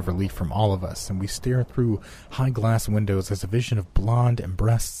sigh of relief from all of us, and we stared through high glass windows as a vision of blonde and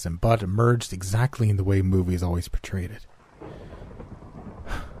breasts and butt emerged exactly in the way movies always portrayed it.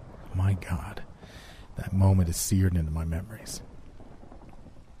 My God, that moment is seared into my memories.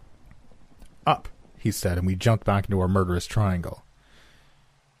 Up, he said, and we jumped back into our murderous triangle.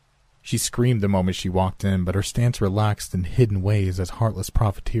 She screamed the moment she walked in, but her stance relaxed in hidden ways as heartless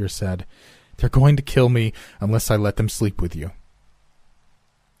profiteer said, "They're going to kill me unless I let them sleep with you."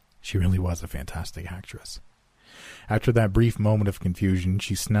 She really was a fantastic actress. After that brief moment of confusion,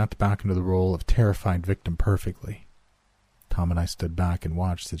 she snapped back into the role of terrified victim perfectly. Tom and I stood back and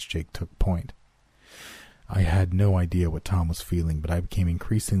watched as Jake took point. I had no idea what Tom was feeling, but I became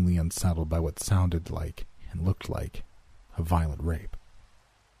increasingly unsettled by what sounded like and looked like a violent rape.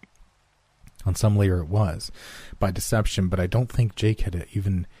 On some layer it was, by deception, but I don't think Jake had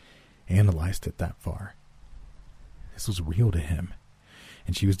even analyzed it that far. This was real to him,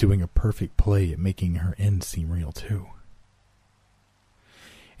 and she was doing a perfect play at making her end seem real too.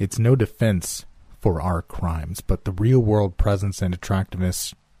 It's no defense for our crimes, but the real-world presence and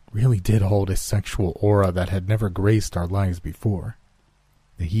attractiveness really did hold a sexual aura that had never graced our lives before.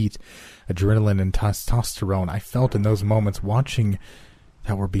 The heat, adrenaline, and testosterone I felt in those moments watching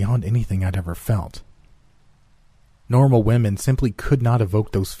that were beyond anything I'd ever felt. Normal women simply could not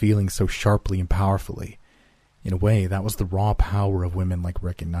evoke those feelings so sharply and powerfully. In a way, that was the raw power of women like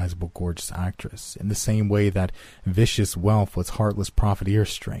recognizable gorgeous actress, in the same way that vicious wealth was heartless profiteer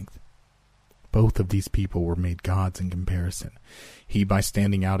strength. Both of these people were made gods in comparison, he by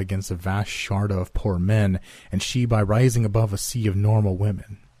standing out against a vast strata of poor men, and she by rising above a sea of normal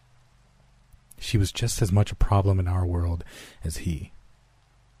women. She was just as much a problem in our world as he.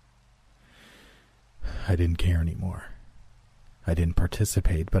 I didn't care anymore. I didn't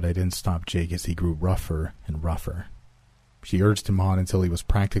participate, but I didn't stop Jake as he grew rougher and rougher. She urged him on until he was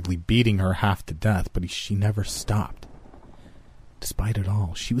practically beating her half to death, but she never stopped. Despite it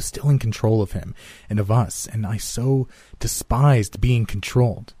all, she was still in control of him and of us, and I so despised being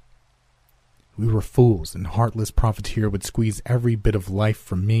controlled. We were fools, and heartless profiteer would squeeze every bit of life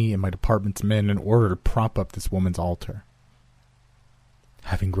from me and my department's men in order to prop up this woman's altar.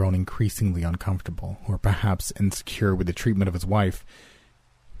 Having grown increasingly uncomfortable, or perhaps insecure with the treatment of his wife,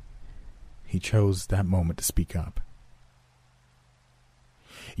 he chose that moment to speak up.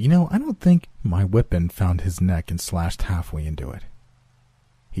 "You know, I don't think my whippin' found his neck and slashed halfway into it."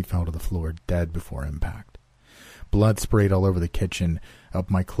 He fell to the floor dead before impact. Blood sprayed all over the kitchen, up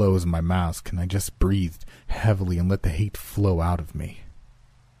my clothes and my mask, and I just breathed heavily and let the hate flow out of me.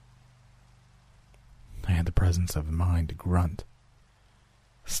 I had the presence of mind to grunt.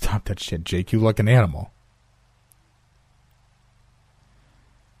 "Stop that shit, Jake. You look an animal."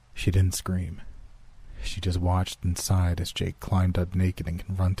 She didn't scream. She just watched and sighed as Jake climbed up naked and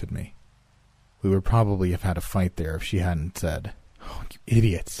confronted me. We would probably have had a fight there if she hadn't said, "Oh, you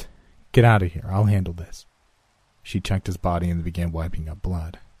idiots. Get out of here. I'll handle this." She checked his body and began wiping up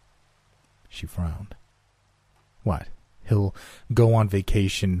blood. She frowned. "What? He'll go on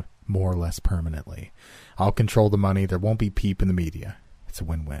vacation more or less permanently. I'll control the money. There won't be peep in the media. It's a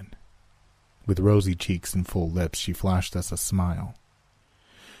win-win." With rosy cheeks and full lips, she flashed us a smile.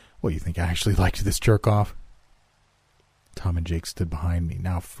 "What, you think I actually liked this jerk-off?" Tom and Jake stood behind me,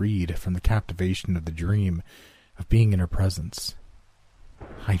 now freed from the captivation of the dream of being in her presence.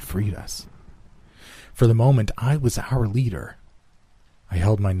 I freed us. For the moment, I was our leader. I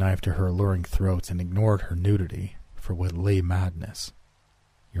held my knife to her alluring throat and ignored her nudity for what lay madness.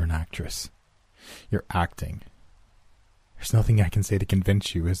 "You're an actress," You're acting. There's nothing I can say to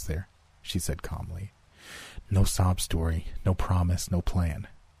convince you, is there? She said calmly. No sob story, no promise, no plan.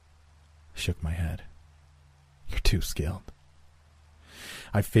 I shook my head. You're too skilled.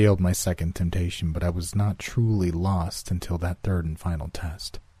 I failed my second temptation, but I was not truly lost until that third and final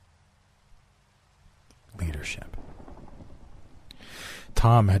test. Leadership.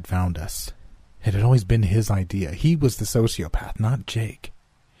 Tom had found us. It had always been his idea. He was the sociopath, not Jake.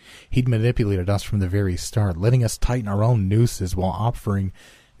 He'd manipulated us from the very start, letting us tighten our own nooses while offering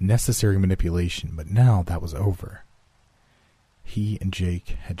necessary manipulation, but now that was over. He and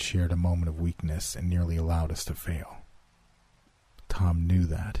Jake had shared a moment of weakness and nearly allowed us to fail. Tom knew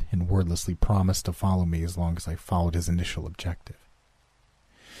that and wordlessly promised to follow me as long as I followed his initial objective.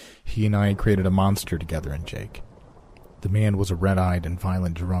 He and I created a monster together in Jake. The man was a red-eyed and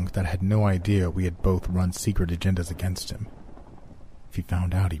violent drunk that had no idea we had both run secret agendas against him. If he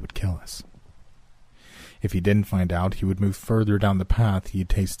found out, he would kill us. If he didn't find out, he would move further down the path he had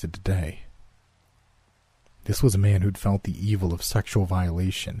tasted today. This was a man who'd felt the evil of sexual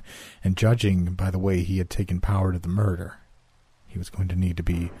violation, and judging by the way he had taken power to the murder, he was going to need to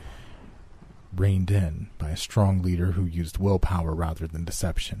be reined in by a strong leader who used willpower rather than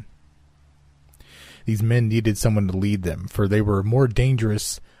deception. These men needed someone to lead them, for they were more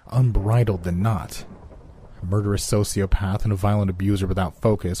dangerous, unbridled than not. A murderous sociopath and a violent abuser without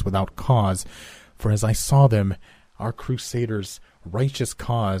focus, without cause, for as I saw them, our crusaders' righteous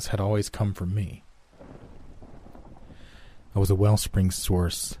cause had always come from me. I was a wellspring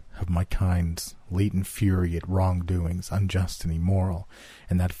source of my kind's latent fury at wrongdoings, unjust and immoral,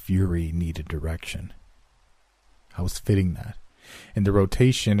 and that fury needed direction. I was fitting that. In the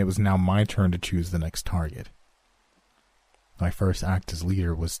rotation, it was now my turn to choose the next target. My first act as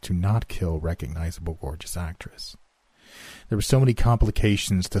leader was to not kill recognizable gorgeous actress. There were so many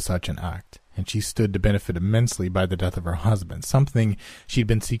complications to such an act, and she stood to benefit immensely by the death of her husband, something she'd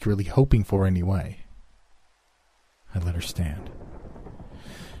been secretly hoping for anyway. I let her stand.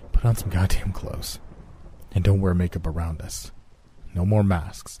 Put on some goddamn clothes, and don't wear makeup around us. No more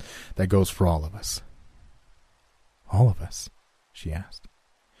masks. That goes for all of us. All of us? She asked.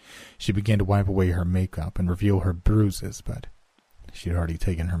 She began to wipe away her makeup and reveal her bruises, but she had already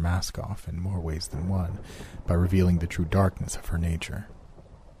taken her mask off in more ways than one by revealing the true darkness of her nature.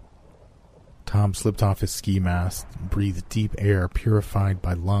 Tom slipped off his ski mask and breathed deep air purified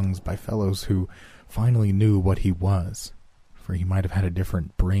by lungs by fellows who finally knew what he was, for he might have had a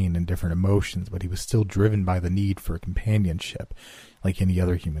different brain and different emotions, but he was still driven by the need for companionship like any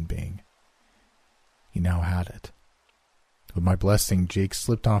other human being. He now had it. With my blessing, Jake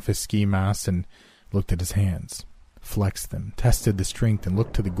slipped off his ski mask and looked at his hands, flexed them, tested the strength, and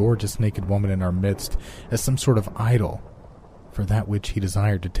looked to the gorgeous naked woman in our midst as some sort of idol for that which he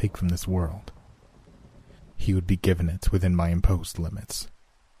desired to take from this world. He would be given it within my imposed limits.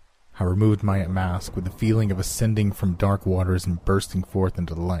 I removed my mask with the feeling of ascending from dark waters and bursting forth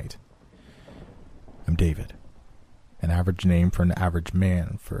into the light. I'm David, an average name for an average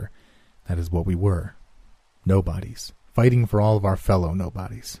man, for that is what we were. Nobodies, fighting for all of our fellow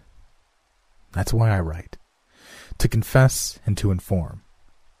nobodies. That's why I write. To confess and to inform.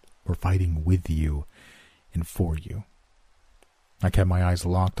 We're fighting with you and for you. I kept my eyes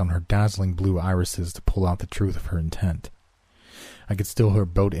locked on her dazzling blue irises to pull out the truth of her intent. I could still hear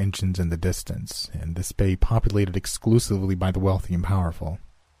boat engines in the distance, and this bay populated exclusively by the wealthy and powerful.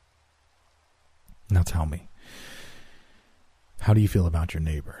 Now tell me, how do you feel about your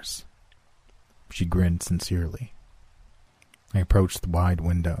neighbors? She grinned sincerely. I approached the wide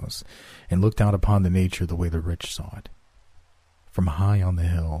windows and looked out upon the nature the way the rich saw it. From high on the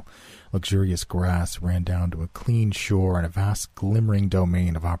hill, luxurious grass ran down to a clean shore and a vast glimmering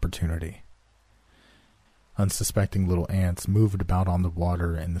domain of opportunity. Unsuspecting little ants moved about on the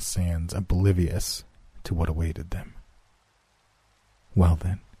water and the sands, oblivious to what awaited them. Well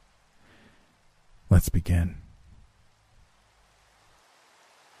then, let's begin.